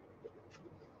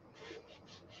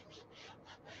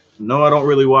 No, I don't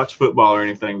really watch football or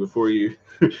anything before you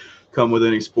come with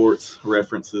any sports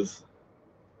references.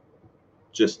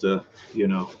 Just a, you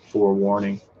know,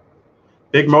 forewarning.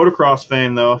 Big motocross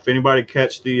fan, though. If anybody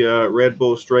catch the Red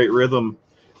Bull Straight Rhythm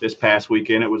this past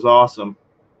weekend, it was awesome.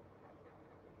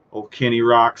 Old Kenny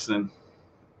Roxon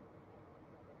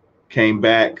came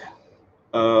back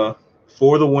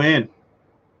for the win.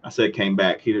 I said came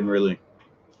back. He didn't really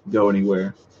go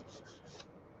anywhere.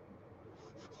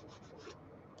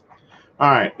 All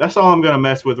right, that's all I'm going to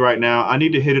mess with right now. I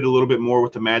need to hit it a little bit more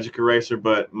with the magic eraser,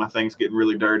 but my thing's getting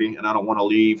really dirty, and I don't want to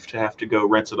leave to have to go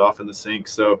rinse it off in the sink.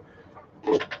 So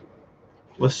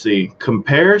let's see.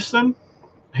 Comparison.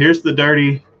 Here's the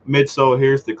dirty midsole.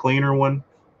 Here's the cleaner one.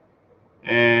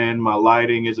 And my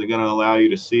lighting isn't going to allow you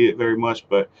to see it very much,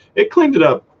 but it cleaned it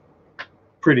up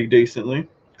pretty decently.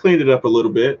 Cleaned it up a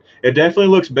little bit. It definitely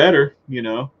looks better, you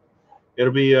know.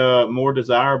 It'll be more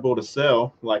desirable to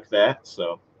sell like that.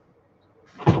 So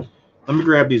let me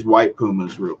grab these white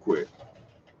Pumas real quick.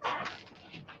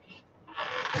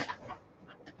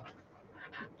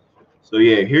 So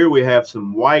yeah, here we have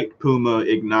some white Puma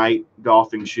Ignite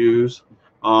golfing shoes.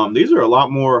 These are a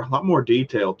lot more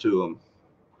detail to them.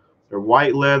 They're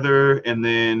white leather, and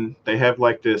then they have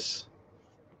like this,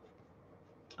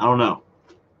 I don't know,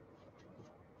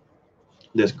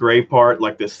 this gray part,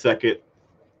 like this second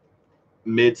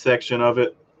midsection of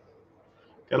it.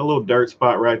 Got a little dirt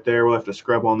spot right there. We'll have to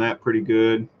scrub on that pretty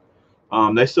good.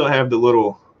 They still have the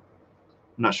little,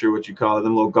 I'm not sure what you call it,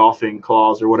 them little golfing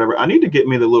claws or whatever. I need to get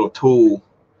me the little tool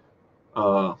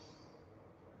to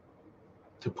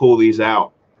pull these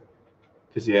out.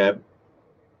 Because, yeah,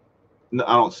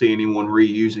 I don't see anyone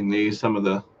reusing these. Some of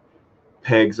the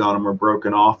pegs on them are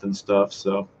broken off and stuff.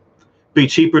 So be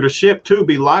cheaper to ship too,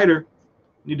 be lighter.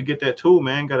 Need to get that tool,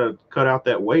 man. Got to cut out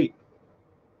that weight.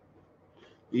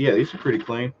 Yeah, these are pretty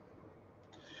clean.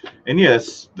 And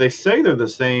yes, they say they're the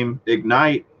same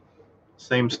Ignite,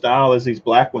 same style as these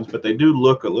black ones, but they do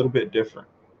look a little bit different.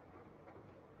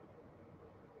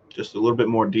 Just a little bit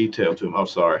more detail to them. Oh,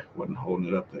 sorry, wasn't holding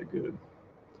it up that good.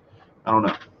 I don't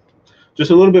know.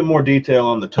 Just a little bit more detail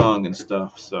on the tongue and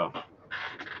stuff. So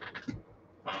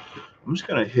I'm just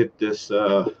gonna hit this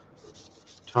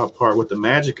top part with the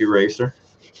magic eraser,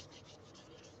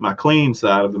 my clean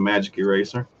side of the magic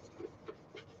eraser.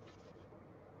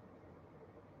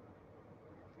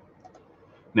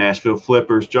 Nashville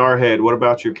Flippers, Jarhead, what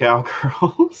about your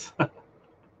cowgirls?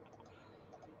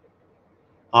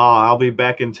 I'll be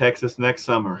back in Texas next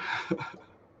summer.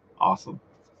 Awesome.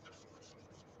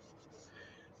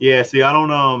 Yeah, see, I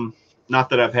don't not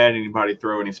that I've had anybody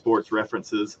throw any sports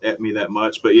references at me that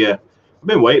much, but yeah, I've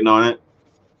been waiting on it.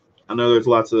 I know there's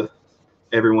lots of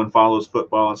everyone follows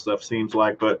football and stuff, seems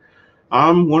like, but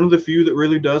I'm one of the few that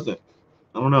really doesn't.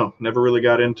 I don't know, never really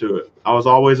got into it. I was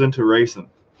always into racing.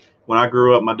 When I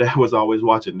grew up, my dad was always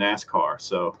watching NASCAR,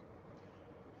 so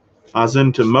I was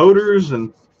into motors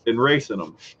and racing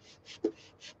them.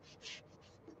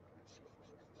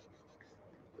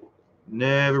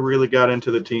 Never really got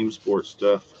into the team sports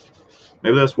stuff.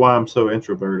 Maybe that's why I'm so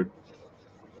introverted.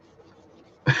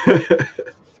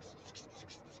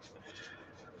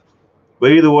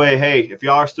 But either way, hey, if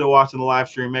y'all are still watching the live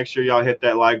stream, make sure y'all hit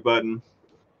that like button.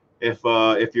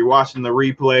 If you're watching the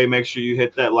replay, make sure you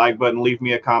hit that like button. Leave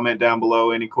me a comment down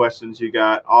below. Any questions you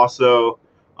got. Also,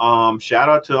 shout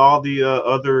out to all the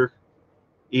other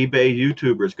eBay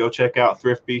YouTubers. Go check out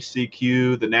Thrift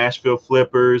BCQ, the Nashville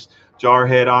Flippers,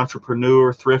 Jarhead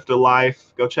Entrepreneur, Thrift of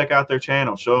Life. Go check out their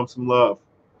channel. Show them some love.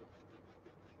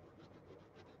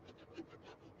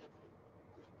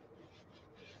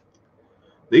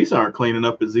 These aren't cleaning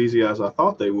up as easy as I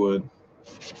thought they would.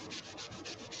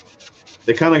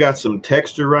 They kind of got some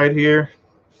texture right here.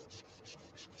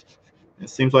 It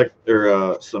seems like there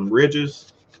are some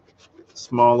ridges,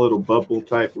 small little bubble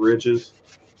type ridges,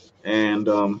 and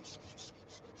a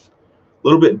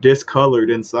little bit discolored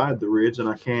inside the ridge, and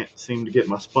I can't seem to get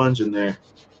my sponge in there.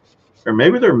 Or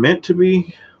maybe they're meant to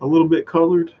be a little bit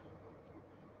colored,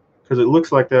 because it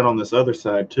looks like that on this other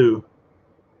side too,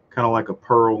 kind of like a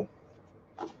pearl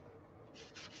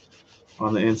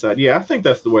on the inside. Yeah, I think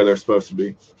that's the way they're supposed to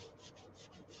be.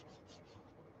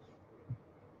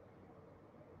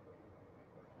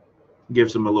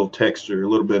 Gives them a little texture, a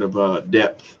little bit of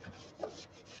depth.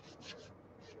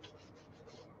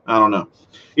 I don't know.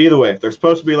 Either way, if they're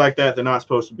supposed to be like that, they're not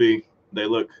supposed to be. They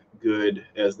look good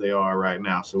as they are right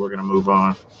now, so we're going to move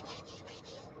on.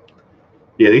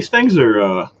 Yeah, these things are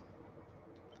a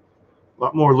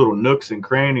lot more little nooks and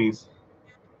crannies.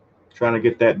 Trying to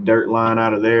get that dirt line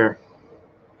out of there.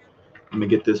 Let me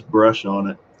get this brush on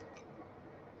it.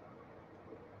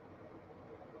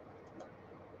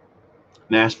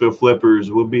 Nashville Flippers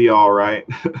will be all right.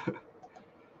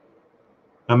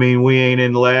 I mean, we ain't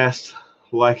in last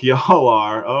like y'all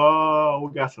are. Oh,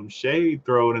 we got some shade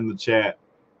thrown in the chat.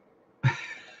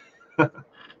 Let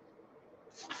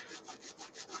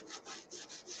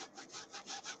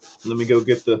me go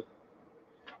get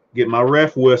my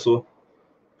ref whistle.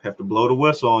 Have to blow the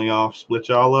whistle on y'all, split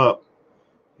y'all up.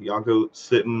 Y'all go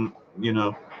sit in, you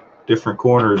know, different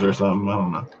corners or something. I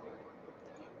don't know.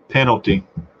 Penalty.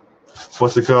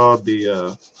 What's it called?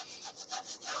 What's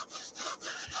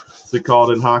it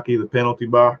called in hockey? The penalty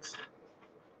box.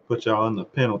 Put y'all in the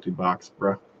penalty box,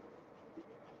 bro.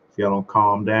 If y'all don't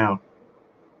calm down.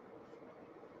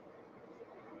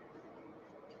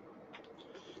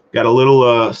 Got a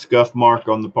little scuff mark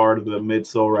on the part of the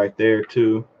midsole right there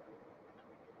too.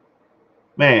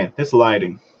 Man, this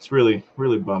lighting, it's really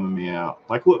bumming me out.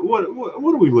 Like, what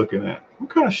are we looking at? What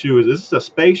kind of shoe is this? Is this a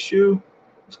space shoe?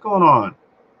 What's going on?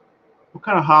 What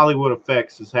kind of Hollywood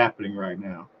effects is happening right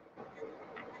now?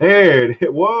 There,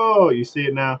 whoa, you see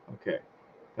it now? Okay,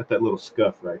 got that little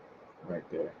scuff right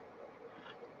there.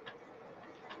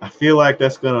 I feel like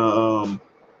that's gonna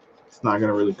it's not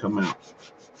gonna really come out.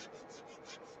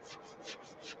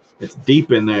 It's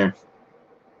deep in there.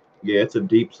 Yeah, it's a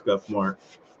deep scuff mark.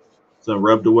 So I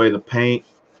rubbed away the paint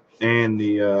and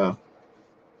the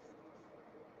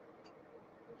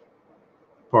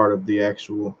part of the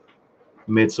actual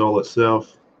midsole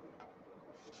itself.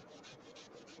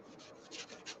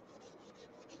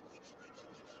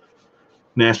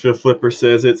 Nashville Flipper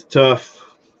says it's tough.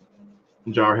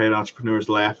 Jarhead Entrepreneur's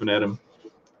laughing at him.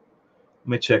 Let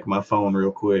me check my phone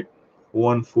real quick.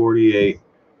 148.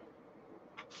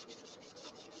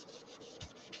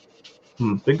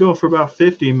 Been going for about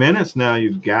 50 minutes now,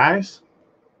 you guys.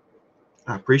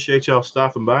 I appreciate y'all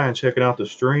stopping by and checking out the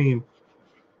stream.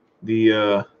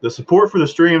 The support for the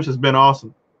streams has been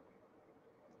awesome.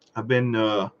 I've been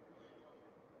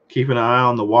keeping an eye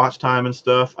on the watch time and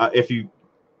stuff.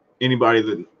 Anybody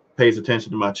that pays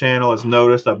attention to my channel has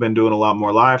noticed I've been doing a lot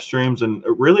more live streams and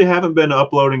really haven't been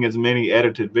uploading as many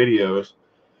edited videos.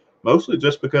 Mostly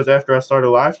just because after I started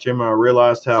live streaming, I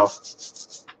realized how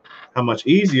much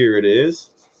easier it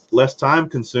is, less time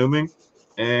consuming,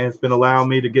 and it's been allowing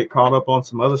me to get caught up on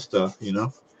some other stuff, you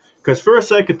know. Because for a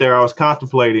second there, I was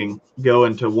contemplating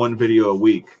going to one video a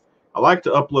week. I like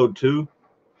to upload 2,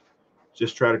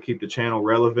 just try to keep the channel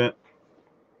relevant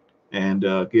and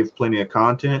give plenty of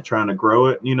content, trying to grow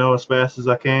it, you know, as fast as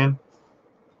I can.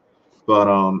 But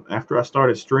after I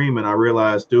started streaming, I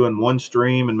realized doing one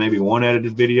stream and maybe one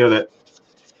edited video,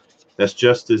 that's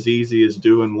just as easy as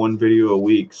doing one video a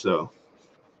week. So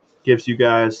gives you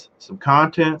guys some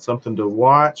content, something to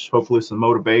watch, hopefully some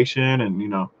motivation, and, you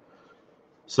know,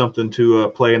 something to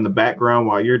play in the background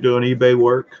while you're doing eBay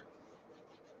work.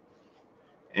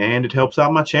 And it helps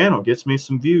out my channel, gets me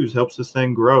some views, helps this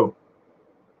thing grow.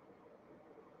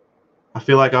 I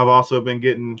feel like I've also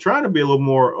been trying to be a little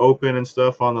more open and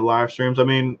stuff on the live streams. I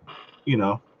mean, you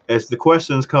know, as the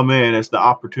questions come in, it's the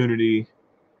opportunity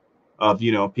of,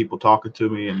 you know, people talking to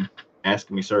me and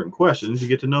asking me certain questions. You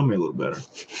get to know me a little better.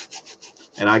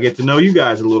 And I get to know you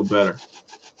guys a little better.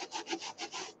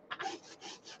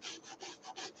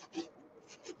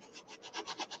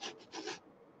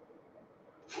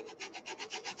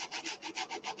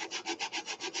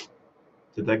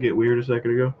 Did that get weird a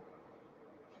second ago?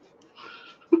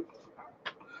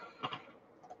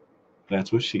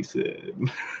 That's what she said.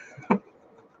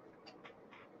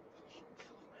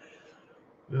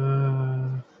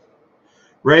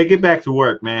 Ray, get back to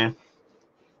work, man.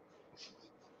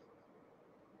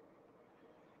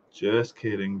 Just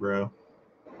kidding, bro.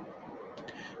 I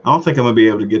don't think I'm going to be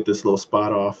able to get this little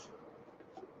spot off.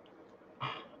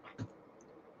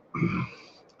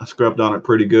 I scrubbed on it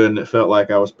pretty good, and it felt like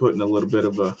I was putting a little bit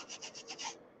of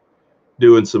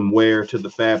doing some wear to the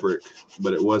fabric,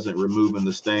 but it wasn't removing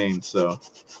the stain, so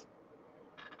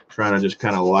trying to just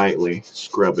kind of lightly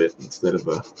scrub it instead of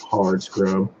a hard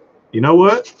scrub. You know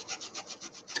what?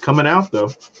 It's coming out,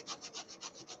 though.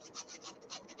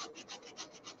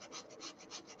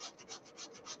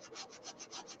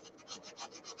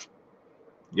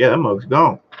 Yeah, that mug's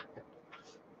gone. A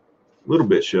little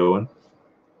bit showing.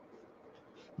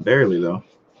 Barely, though.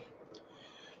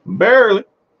 Barely.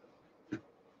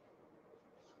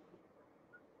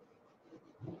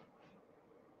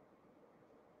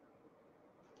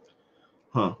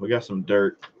 Huh, we got some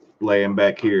dirt laying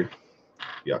back here.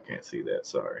 Y'all can't see that,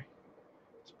 sorry.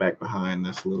 It's back behind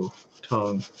this little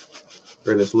tongue,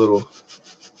 or this little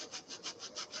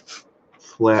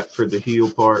flap for the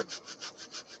heel part.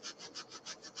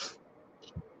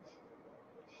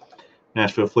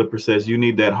 Nashville Flipper says, you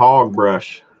need that hog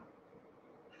brush.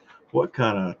 What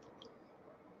kind of,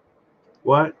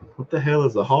 what the hell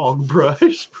is a hog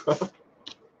brush, bro? Is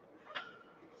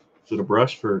it a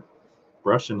brush for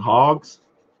brushing hogs?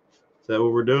 Is that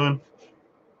what we're doing?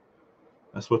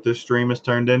 That's what this stream has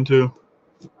turned into?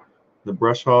 The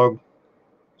brush hog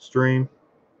stream?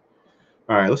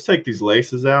 All right, let's take these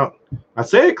laces out. I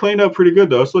say it cleaned up pretty good,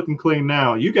 though. It's looking clean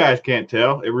now. You guys can't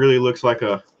tell. It really looks like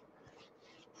a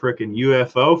freaking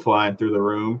UFO flying through the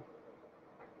room.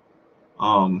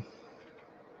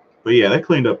 But yeah, they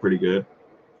cleaned up pretty good.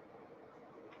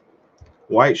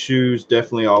 White shoes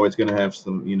definitely always going to have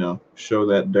some, you know, show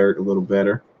that dirt a little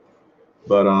better.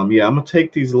 But yeah, I'm going to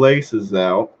take these laces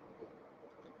out.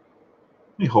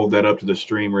 Let me hold that up to the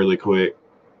stream really quick.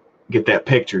 Get that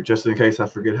picture just in case I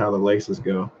forget how the laces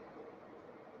go.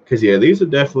 Because yeah, these are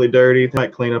definitely dirty. They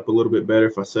might clean up a little bit better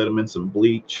if I set them in some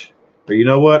bleach. Or you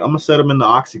know what? I'm going to set them in the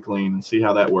OxyClean and see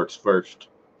how that works first.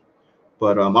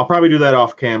 But I'll probably do that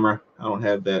off camera. I don't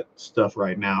have that stuff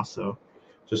right now, so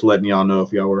just letting y'all know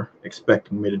if y'all were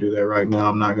expecting me to do that right now.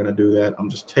 I'm not going to do that. I'm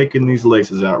just taking these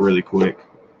laces out really quick.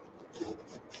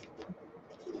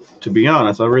 To be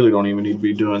honest, I really don't even need to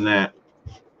be doing that.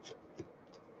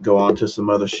 Go on to some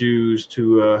other shoes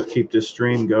to keep this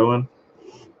stream going.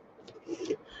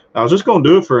 I was just going to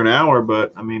do it for an hour,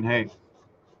 but I mean, hey,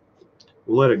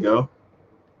 we'll let it go.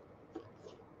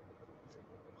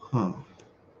 Huh.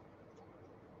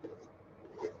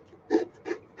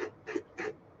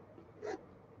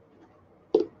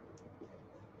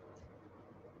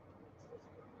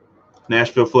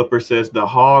 Nashville Flipper says the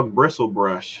hog bristle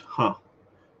brush. Huh.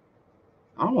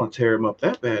 I don't want to tear him up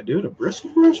that bad, dude. A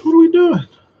bristle brush? What are we doing?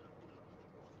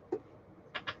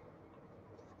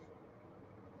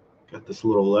 Got this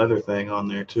little leather thing on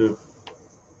there, too.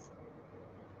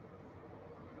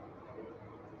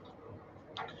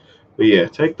 But yeah,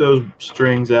 take those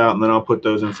strings out, and then I'll put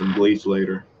those in some bleach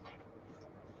later.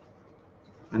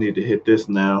 I need to hit this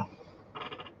now.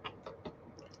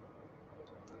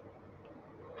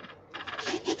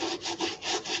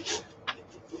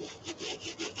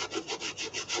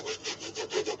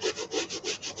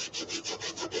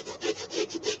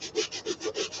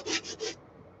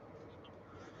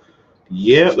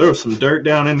 Yeah, there was some dirt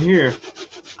down in here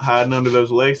hiding under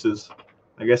those laces.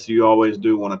 I guess you always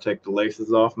do want to take the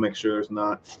laces off, make sure there's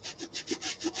not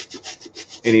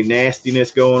any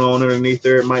nastiness going on underneath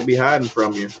there. It might be hiding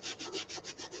from you.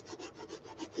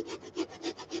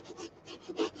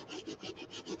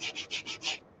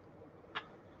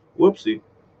 Whoopsie.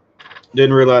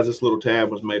 Didn't realize this little tab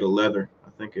was made of leather. I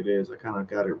think it is. I kind of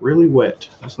got it really wet.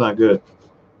 That's not good.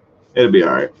 It'll be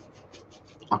all right.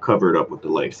 I'll cover it up with the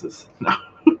laces. No.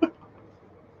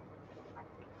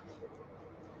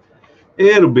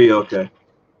 It'll be okay.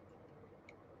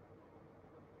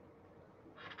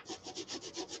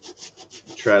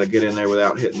 Try to get in there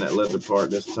without hitting that leather part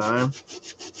this time.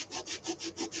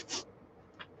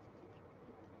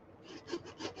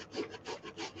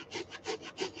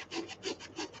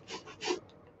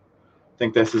 I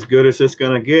think that's as good as it's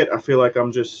going to get. I feel like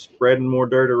I'm just spreading more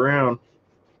dirt around.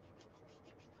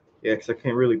 Yeah, because I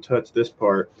can't really touch this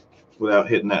part without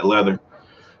hitting that leather.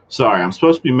 Sorry, I'm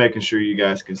supposed to be making sure you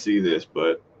guys can see this,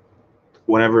 but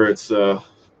whenever it's kind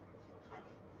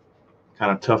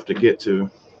of tough to get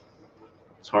to,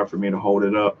 it's hard for me to hold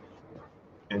it up.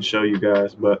 and show you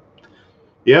guys. But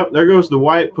yep, there goes the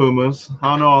white Pumas.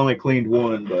 I know I only cleaned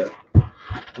one, but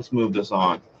let's move this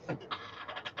on.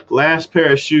 Last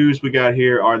pair of shoes we got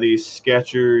here are these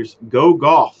Skechers Go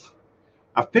Golf.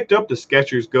 I've picked up the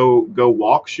Skechers Go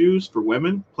Walk shoes for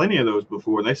women. Plenty of those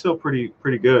before. And they sell pretty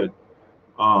good.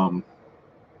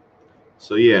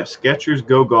 So yeah, Skechers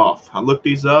Go Golf. I looked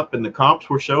these up and the comps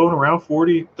were showing around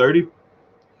 40, 30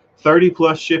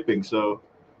 plus shipping. So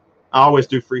I always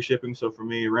do free shipping. So for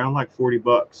me, around like 40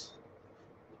 bucks.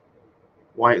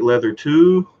 White leather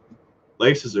too.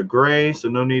 Laces are gray, so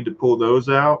no need to pull those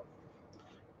out.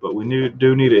 But we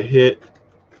do need to hit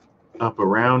up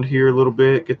around here a little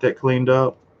bit, get that cleaned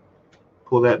up,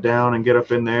 pull that down and get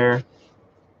up in there.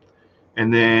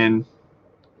 And then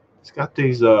it's got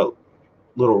these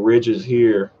little ridges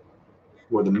here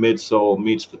where the midsole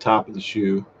meets the top of the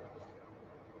shoe.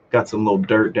 Got some little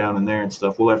dirt down in there and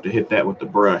stuff. We'll have to hit that with the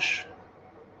brush.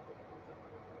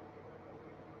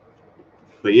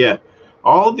 But yeah,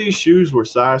 all of these shoes were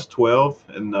size 12,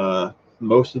 and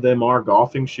most of them are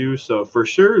golfing shoes. So for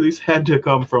sure, these had to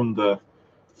come from the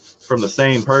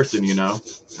same person, you know.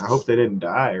 I hope they didn't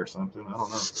die or something. I don't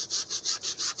know.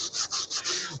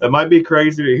 That might be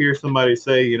crazy to hear somebody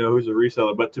say, you know, who's a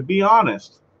reseller. But to be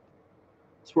honest,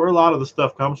 that's where a lot of the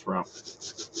stuff comes from.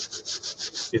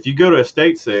 If you go to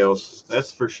estate sales,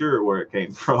 that's for sure where it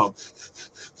came from.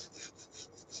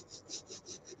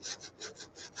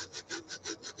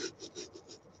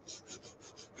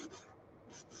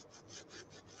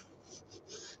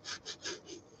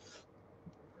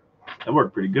 That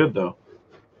worked pretty good though.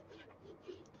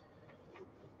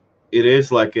 It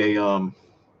is like a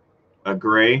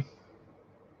gray. If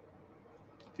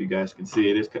you guys can see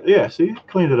it, it's, yeah, see,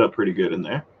 cleaned it up pretty good in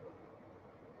there.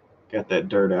 Got that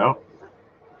dirt out.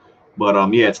 But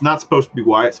yeah, it's not supposed to be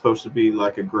white. It's supposed to be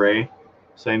like a gray,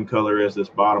 same color as this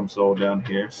bottom sole down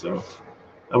here. So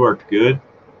that worked good.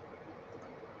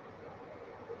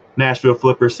 Nashville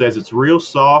Flipper says it's real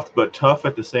soft but tough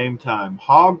at the same time.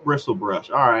 Hog bristle brush.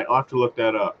 All right, I'll have to look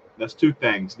that up. That's two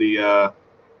things. The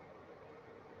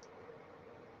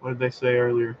what did they say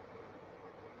earlier?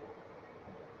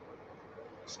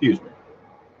 Excuse me.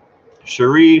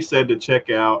 Cherie said to check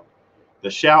out the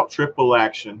Shout Triple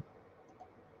Action.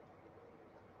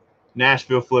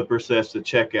 Nashville Flipper says to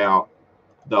check out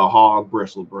the Hog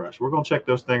bristle brush. We're going to check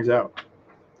those things out,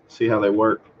 see how they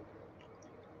work.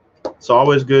 It's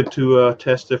always good to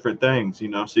test different things, you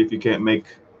know, see if you can't make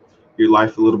your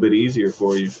life a little bit easier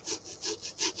for you.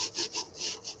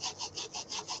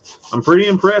 I'm pretty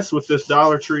impressed with this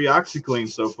Dollar Tree OxyClean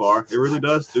so far. It really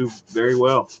does do very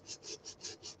well.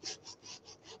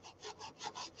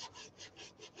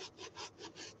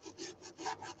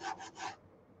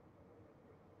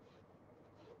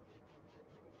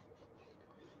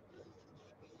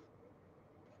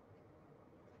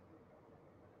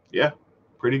 Yeah,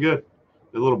 pretty good.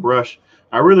 The little brush.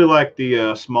 I really like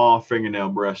the small fingernail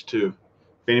brush too.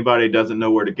 If anybody doesn't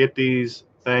know where to get these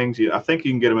things, I think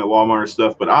you can get them at Walmart or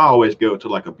stuff, but I always go to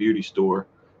like a beauty store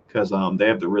because they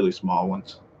have the really small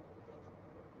ones.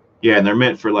 Yeah, and they're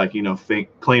meant for like, you know,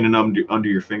 cleaning under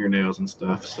your fingernails and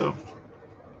stuff. So,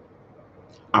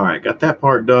 all right, got that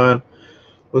part done.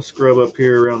 Let's scrub up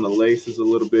here around the laces a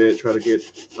little bit, try to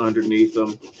get underneath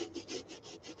them.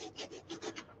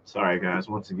 Sorry, guys,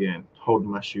 once again, holding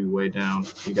my shoe way down.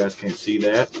 You guys can't see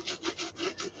that.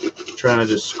 Trying to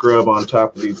just scrub on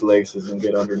top of these laces and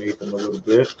get underneath them a little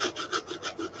bit.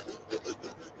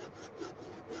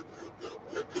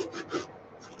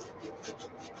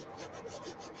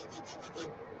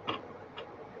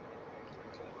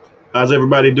 How's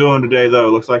everybody doing today, though?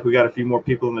 Looks like we got a few more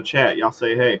people in the chat. Y'all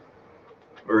say hey.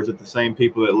 Or is it the same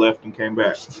people that left and came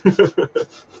back?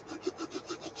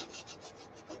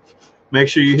 Make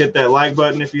sure you hit that like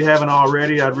button if you haven't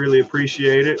already. I'd really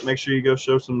appreciate it. Make sure you go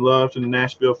show some love to the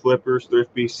Nashville Flippers,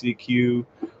 Thrift BCQ,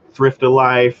 Thrift of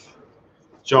Life,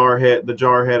 the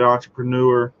Jarhead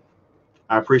Entrepreneur.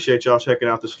 I appreciate y'all checking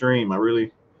out the stream. I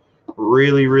really,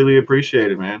 really, really appreciate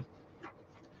it, man.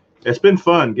 It's been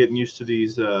fun getting used to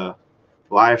these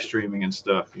live streaming and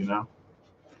stuff, you know.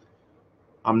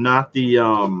 I'm not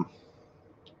the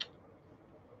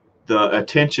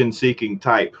attention-seeking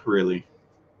type, really.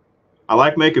 I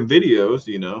like making videos,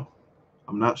 you know.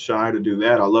 I'm not shy to do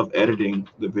that. I love editing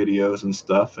the videos and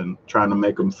stuff and trying to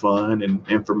make them fun and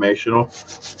informational.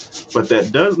 But that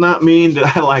does not mean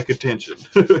that I like attention.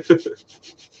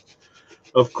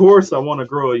 Of course, I want to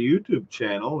grow a YouTube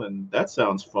channel, and that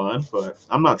sounds fun, but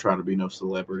I'm not trying to be no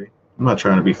celebrity. I'm not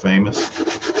trying to be famous.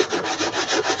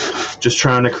 Just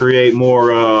trying to create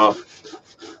more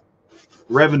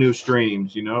revenue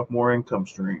streams, you know, more income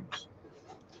streams.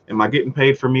 Am I getting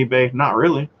paid from eBay? Not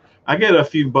really. I get a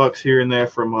few bucks here and there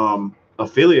from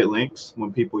affiliate links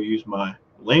when people use my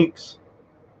links.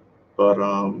 But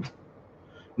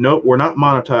nope, we're not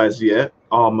monetized yet.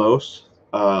 Almost.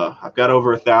 I've got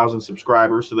over 1,000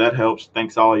 subscribers, so that helps.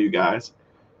 Thanks all of you guys.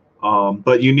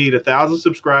 But you need 1,000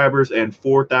 subscribers and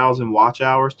 4,000 watch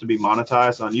hours to be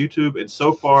monetized on YouTube. And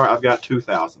so far, I've got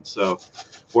 2,000. So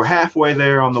we're halfway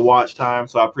there on the watch time.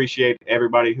 So I appreciate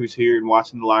everybody who's here and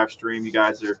watching the live stream. You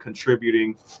guys are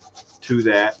contributing to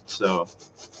that. So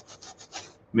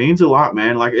means a lot,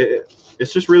 man. Like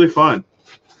it's just really fun.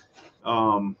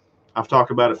 I've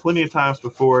talked about it plenty of times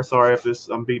before. Sorry if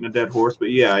I'm beating a dead horse, but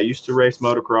yeah, I used to race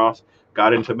motocross,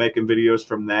 got into making videos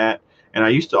from that. And I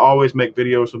used to always make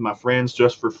videos with my friends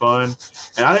just for fun.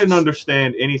 And I didn't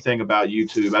understand anything about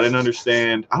YouTube. I didn't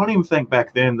understand. I don't even think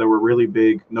back then there were really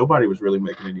big. Nobody was really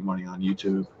making any money on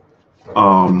YouTube.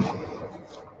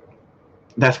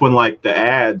 That's when like the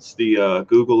ads, the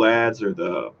Google ads or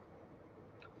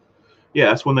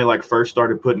that's when they like first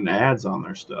started putting ads on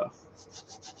their stuff.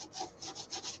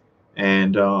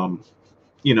 And,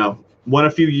 went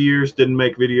a few years, didn't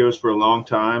make videos for a long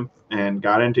time and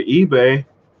got into eBay.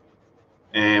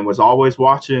 And was always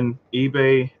watching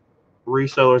eBay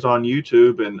resellers on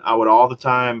YouTube, and I would all the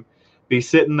time be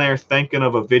sitting there thinking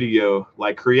of a video,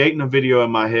 like creating a video in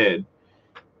my head.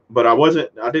 But I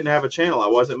didn't have a channel. I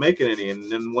wasn't making any. And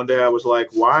then one day I was like,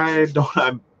 why don't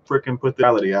I freaking put the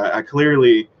reality? I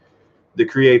clearly, the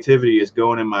creativity is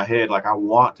going in my head. Like I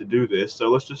want to do this. So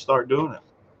let's just start doing it.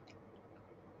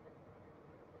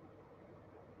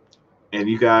 And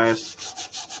you guys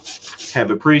have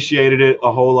appreciated it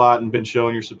a whole lot and been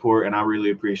showing your support, and I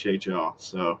really appreciate y'all.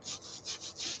 So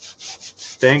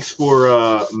thanks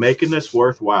for making this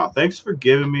worthwhile. Thanks for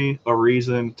giving me a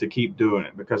reason to keep doing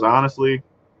it, because honestly,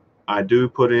 I do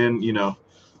put in,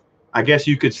 I guess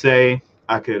you could say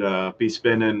I could be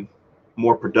spending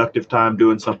more productive time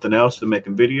doing something else than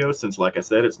making videos, since like I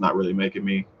said, it's not really making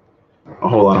me a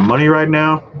whole lot of money right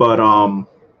now. But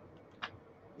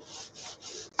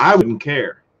I wouldn't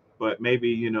care. But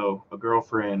maybe, a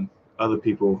girlfriend, other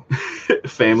people,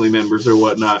 family members or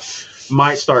whatnot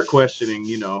might start questioning,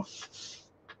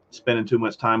 spending too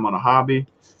much time on a hobby.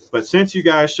 But since you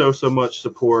guys show so much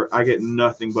support, I get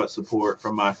nothing but support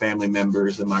from my family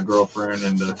members and my girlfriend,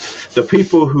 and the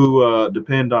people who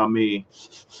depend on me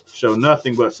show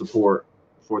nothing but support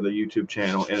for the YouTube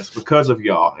channel. And it's because of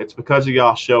y'all. It's because of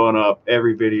y'all showing up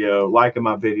every video, liking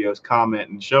my videos,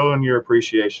 commenting, showing your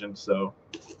appreciation. So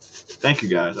thank you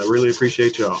guys. I really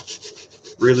appreciate y'all.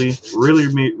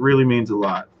 Really means a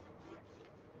lot.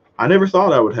 I never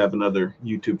thought I would have another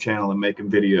YouTube channel and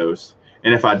making videos.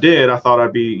 And if I did, I thought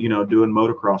I'd be, doing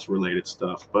motocross related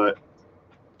stuff. But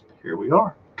here we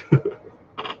are.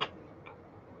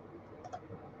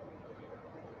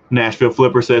 Nashville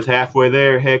Flipper says halfway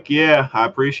there. Heck yeah. I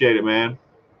appreciate it, man.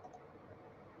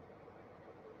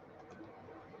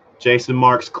 Jason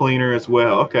Marks cleaner as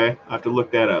well. Okay, I have to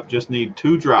look that up. Just need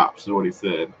 2 drops is what he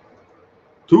said.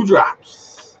 2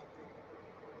 drops.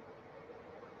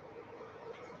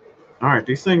 All right,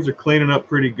 these things are cleaning up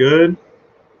pretty good.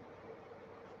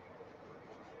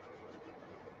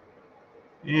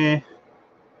 Hit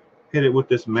it with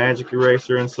this magic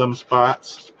eraser in some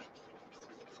spots.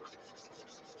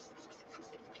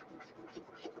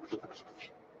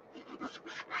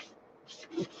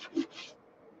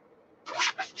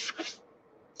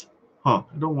 Huh,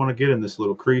 I don't want to get in this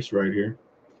little crease right here.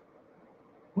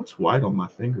 What's white on my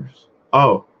fingers?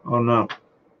 Oh no.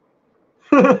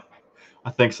 I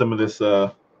think some of this,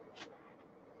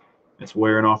 it's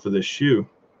wearing off of this shoe.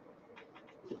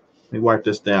 Let me wipe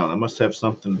this down. I must have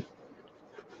something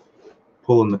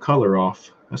pulling the color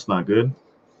off. That's not good.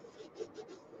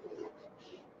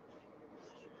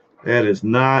 That is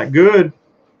not good.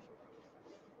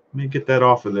 Let me get that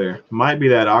off of there. Might be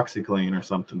that OxyClean or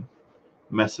something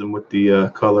messing with the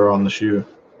color on the shoe.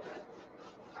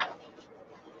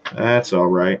 That's all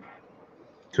right.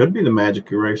 Could be the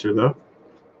magic eraser though.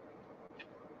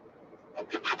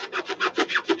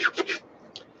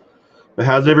 But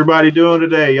how's everybody doing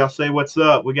today? Y'all say what's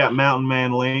up. We got Mountain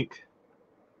Man Link.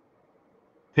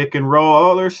 Pick and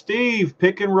roll. Oh, there's Steve.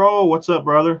 Pick and roll. What's up,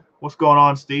 brother? What's going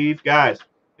on, Steve? Guys,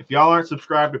 if y'all aren't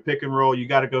subscribed to Pick and Roll, you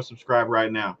got to go subscribe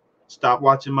right now. Stop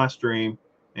watching my stream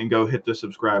and go hit the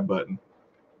subscribe button.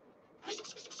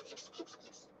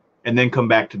 And then come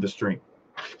back to the stream.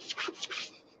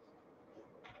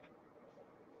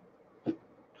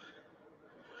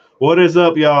 What is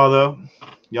up, y'all, though?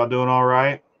 Y'all doing all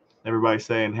right? Everybody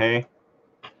saying hey.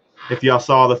 If y'all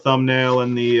saw the thumbnail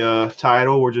and the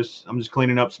title, I'm just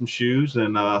cleaning up some shoes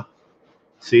and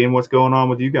seeing what's going on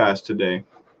with you guys today.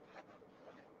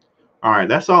 All right,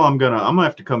 that's all I'm gonna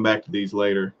have to come back to these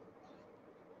later.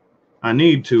 I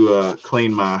need to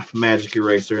clean my magic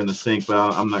eraser in the sink, but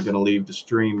I'm not gonna leave the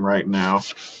stream right now.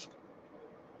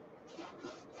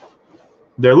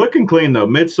 They're looking clean though.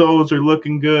 Midsoles are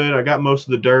looking good. I got most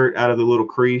of the dirt out of the little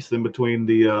crease in between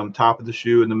the top of the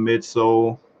shoe and the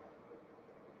midsole.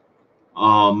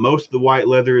 Most of the white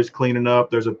leather is cleaning up.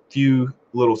 There's a few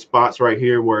little spots right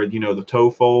here where, you know, the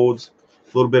toe folds,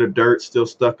 a little bit of dirt still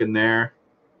stuck in there.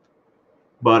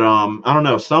 But I don't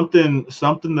know, something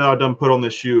that I done put on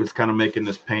this shoe is kind of making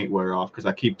this paint wear off because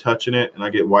I keep touching it and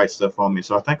I get white stuff on me.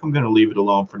 So I think I'm going to leave it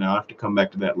alone for now. I have to come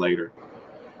back to that later.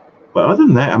 But other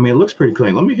than that, I mean, it looks pretty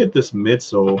clean. Let me hit this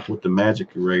midsole with the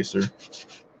magic eraser.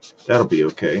 That'll be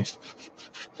okay.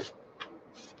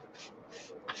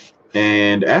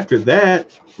 And after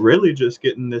that, really just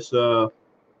getting this the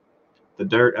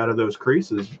dirt out of those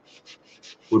creases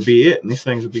would be it, and these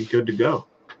things would be good to go.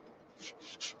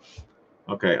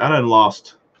 Okay, I done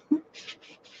lost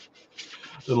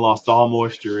all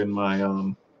moisture in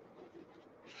my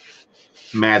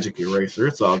magic eraser.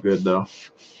 It's all good though.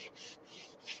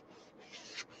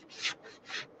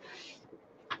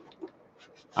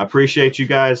 I appreciate you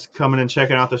guys coming and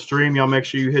checking out the stream. Y'all make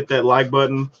sure you hit that like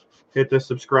button, hit the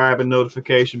subscribe and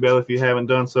notification bell if you haven't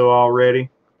done so already.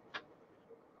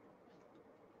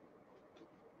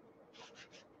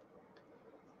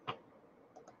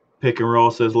 Pick and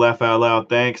Roll says, laugh out loud.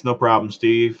 Thanks. No problem,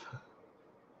 Steve.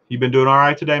 You been doing all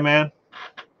right today, man?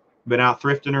 Been out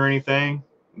thrifting or anything?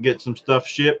 Get some stuff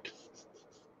shipped?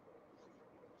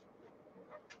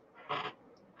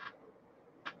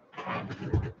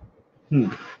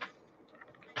 Well,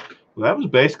 that was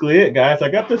basically it, guys. I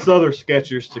got this other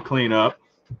Skechers to clean up.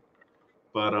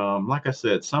 But like I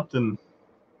said, something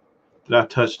that I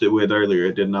touched it with earlier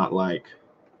I did not like.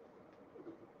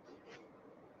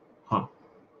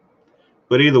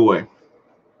 But either way,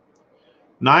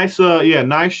 nice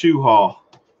nice shoe haul.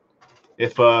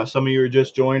 If some of you are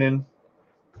just joining,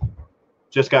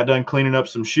 just got done cleaning up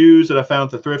some shoes that I found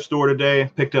at the thrift store today.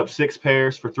 Picked up 6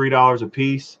 pairs for $3 a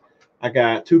piece. I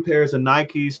got 2 pairs of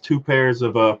Nikes, 2 pairs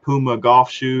of Puma golf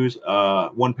shoes,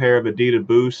 1 pair of Adidas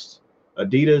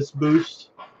Boost,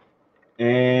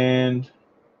 and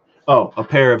a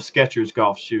pair of Skechers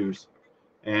golf shoes.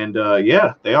 And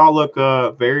yeah, they all look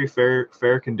very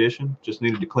fair condition. Just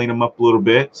needed to clean them up a little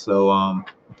bit. So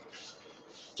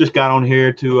just got on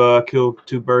here to kill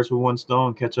 2 birds with 1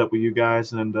 stone, catch up with you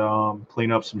guys, and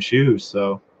clean up some shoes.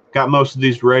 So got most of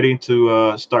these ready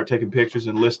to start taking pictures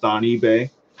and list on eBay.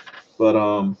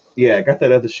 But yeah, I got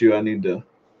that other shoe. I need to,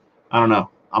 I don't know.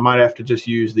 I might have to just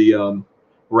use the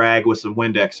rag with some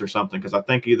Windex or something, because I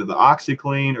think either the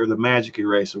OxyClean or the Magic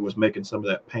Eraser was making some of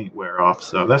that paint wear off.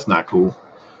 So that's not cool.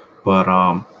 But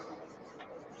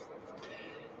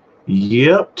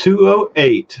yep,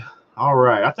 208. All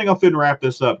right, I think I'm finna wrap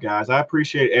this up, guys. I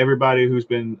appreciate everybody who's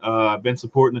been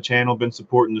supporting the channel, been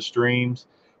supporting the streams.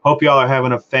 Hope y'all are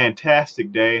having a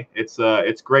fantastic day.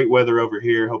 It's great weather over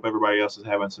here. Hope everybody else is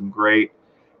having some great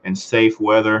and safe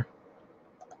weather.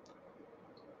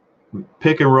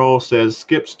 Pick and Roll says,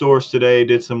 skip stores today,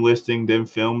 did some listing, then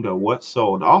filmed a what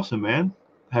sold. Awesome, man.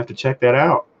 I have to check that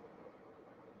out.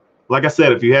 Like I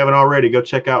said, if you haven't already, go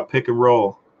check out Pick and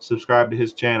Roll. Subscribe to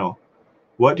his channel.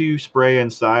 What do you spray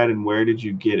inside and where did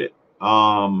you get it?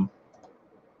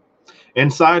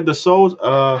 Inside the soles,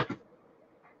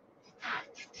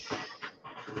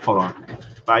 hold on.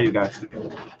 Bye, you guys.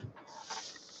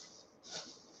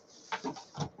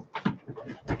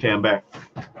 Okay, I'm back.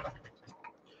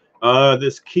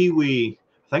 This Kiwi,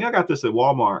 I think I got this at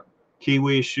Walmart.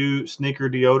 Kiwi shoe sneaker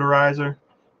deodorizer.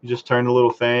 You just turn the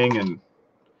little thing and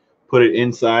put it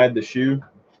inside the shoe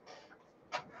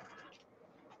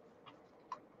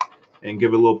and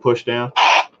give it a little push down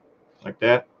like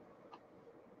that,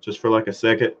 just for like a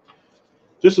second.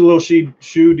 Just a little shoe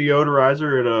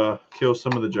deodorizer. It kills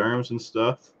some of the germs and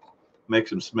stuff, makes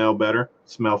them smell better,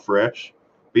 smell fresh.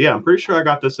 But yeah, I'm pretty sure I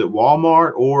got this at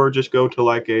Walmart, or just go to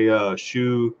like a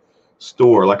shoe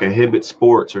store, like a Hibbett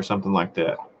Sports or something like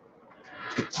that.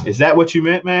 Is that what you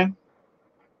meant, man?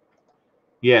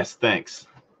 Yes, thanks.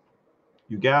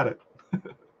 You got it.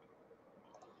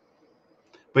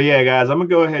 But yeah, guys, I'm gonna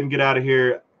go ahead and get out of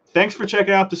here. Thanks for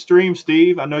checking out the stream,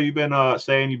 Steve. I know you've been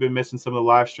saying you've been missing some of the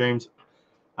live streams.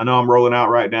 I know I'm rolling out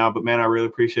right now, but man, I really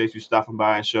appreciate you stopping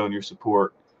by and showing your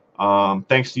support.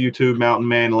 Thanks to YouTube, Mountain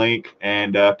Man Link,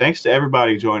 and thanks to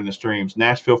everybody joining the streams.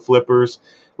 Nashville Flippers.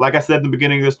 Like I said in the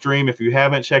beginning of the stream, if you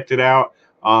haven't checked it out,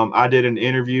 I did an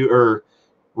interview, or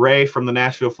Ray from the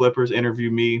Nashville Flippers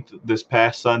interviewed me this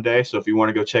past Sunday. So if you want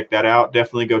to go check that out,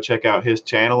 definitely go check out his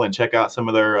channel and check out some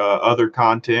of their other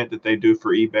content that they do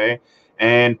for eBay.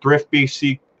 And Thrift Beast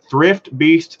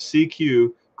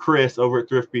CQ, Chris over at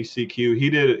Thrift Beast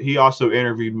CQ, he also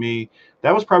interviewed me.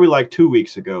 That was probably like 2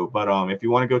 weeks ago. But if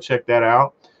you want to go check that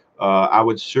out, I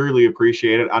would surely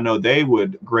appreciate it. I know they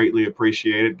would greatly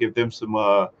appreciate it. Give them some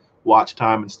watch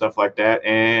time and stuff like that.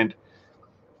 And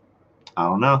I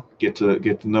don't know, get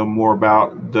to know more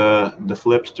about the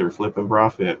flipster, Flippin'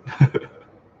 Profit.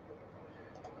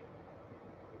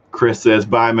 Chris says,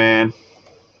 bye, man.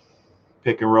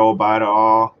 Pick and roll, bye to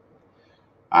all.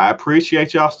 I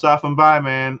appreciate y'all stopping by,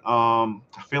 man. I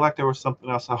feel like there was something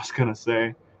else I was gonna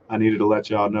say. I needed to let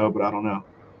y'all know, but I don't know.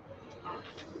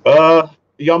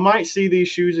 Y'all might see these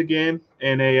shoes again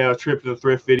in a trip to the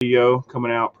thrift video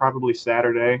coming out probably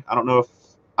Saturday. I don't know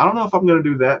if I'm going to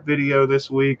do that video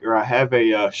this week, or I have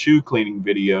a shoe cleaning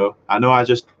video. I know I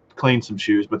just cleaned some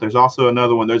shoes, but there's also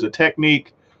another one. There's a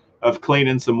technique of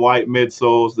cleaning some white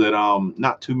midsoles that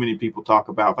not too many people talk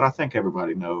about, but I think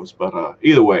everybody knows. But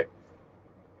either way,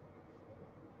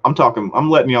 I'm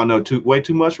letting y'all know way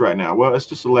too much right now. Well, it's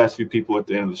just the last few people at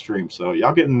the end of the stream, so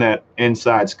y'all getting that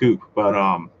inside scoop. But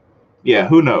yeah,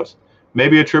 who knows?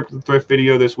 Maybe a trip to the thrift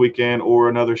video this weekend or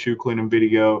another shoe cleaning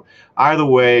video. Either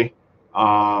way,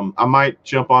 I might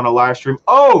jump on a live stream.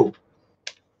 Oh,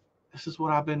 this is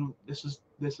what I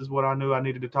knew I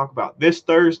needed to talk about. This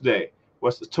Thursday,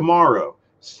 tomorrow,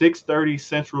 6:30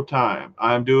 Central Time.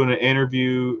 I'm doing an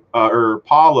interview, or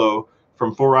Paulo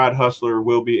from Four Eyed Hustler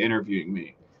will be interviewing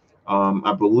me.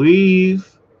 I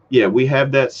believe, yeah, we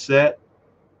have that set.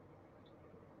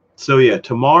 So yeah,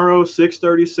 tomorrow,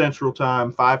 6:30 Central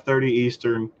Time, 5:30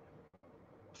 Eastern,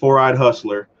 Four Eyed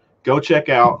Hustler. Go check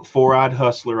out Four Eyed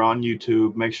Hustler on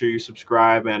YouTube. Make sure you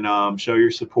subscribe and show your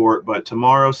support. But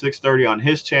tomorrow, 6:30 on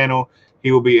his channel,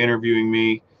 he will be interviewing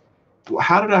me.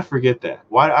 How did I forget that?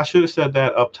 Why? I should have said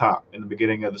that up top in the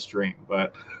beginning of the stream.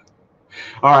 But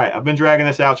all right, I've been dragging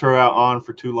this outro out on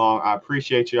for too long. I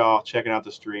appreciate y'all checking out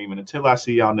the stream. And until I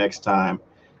see y'all next time,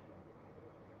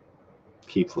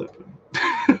 keep flipping.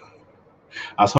 I was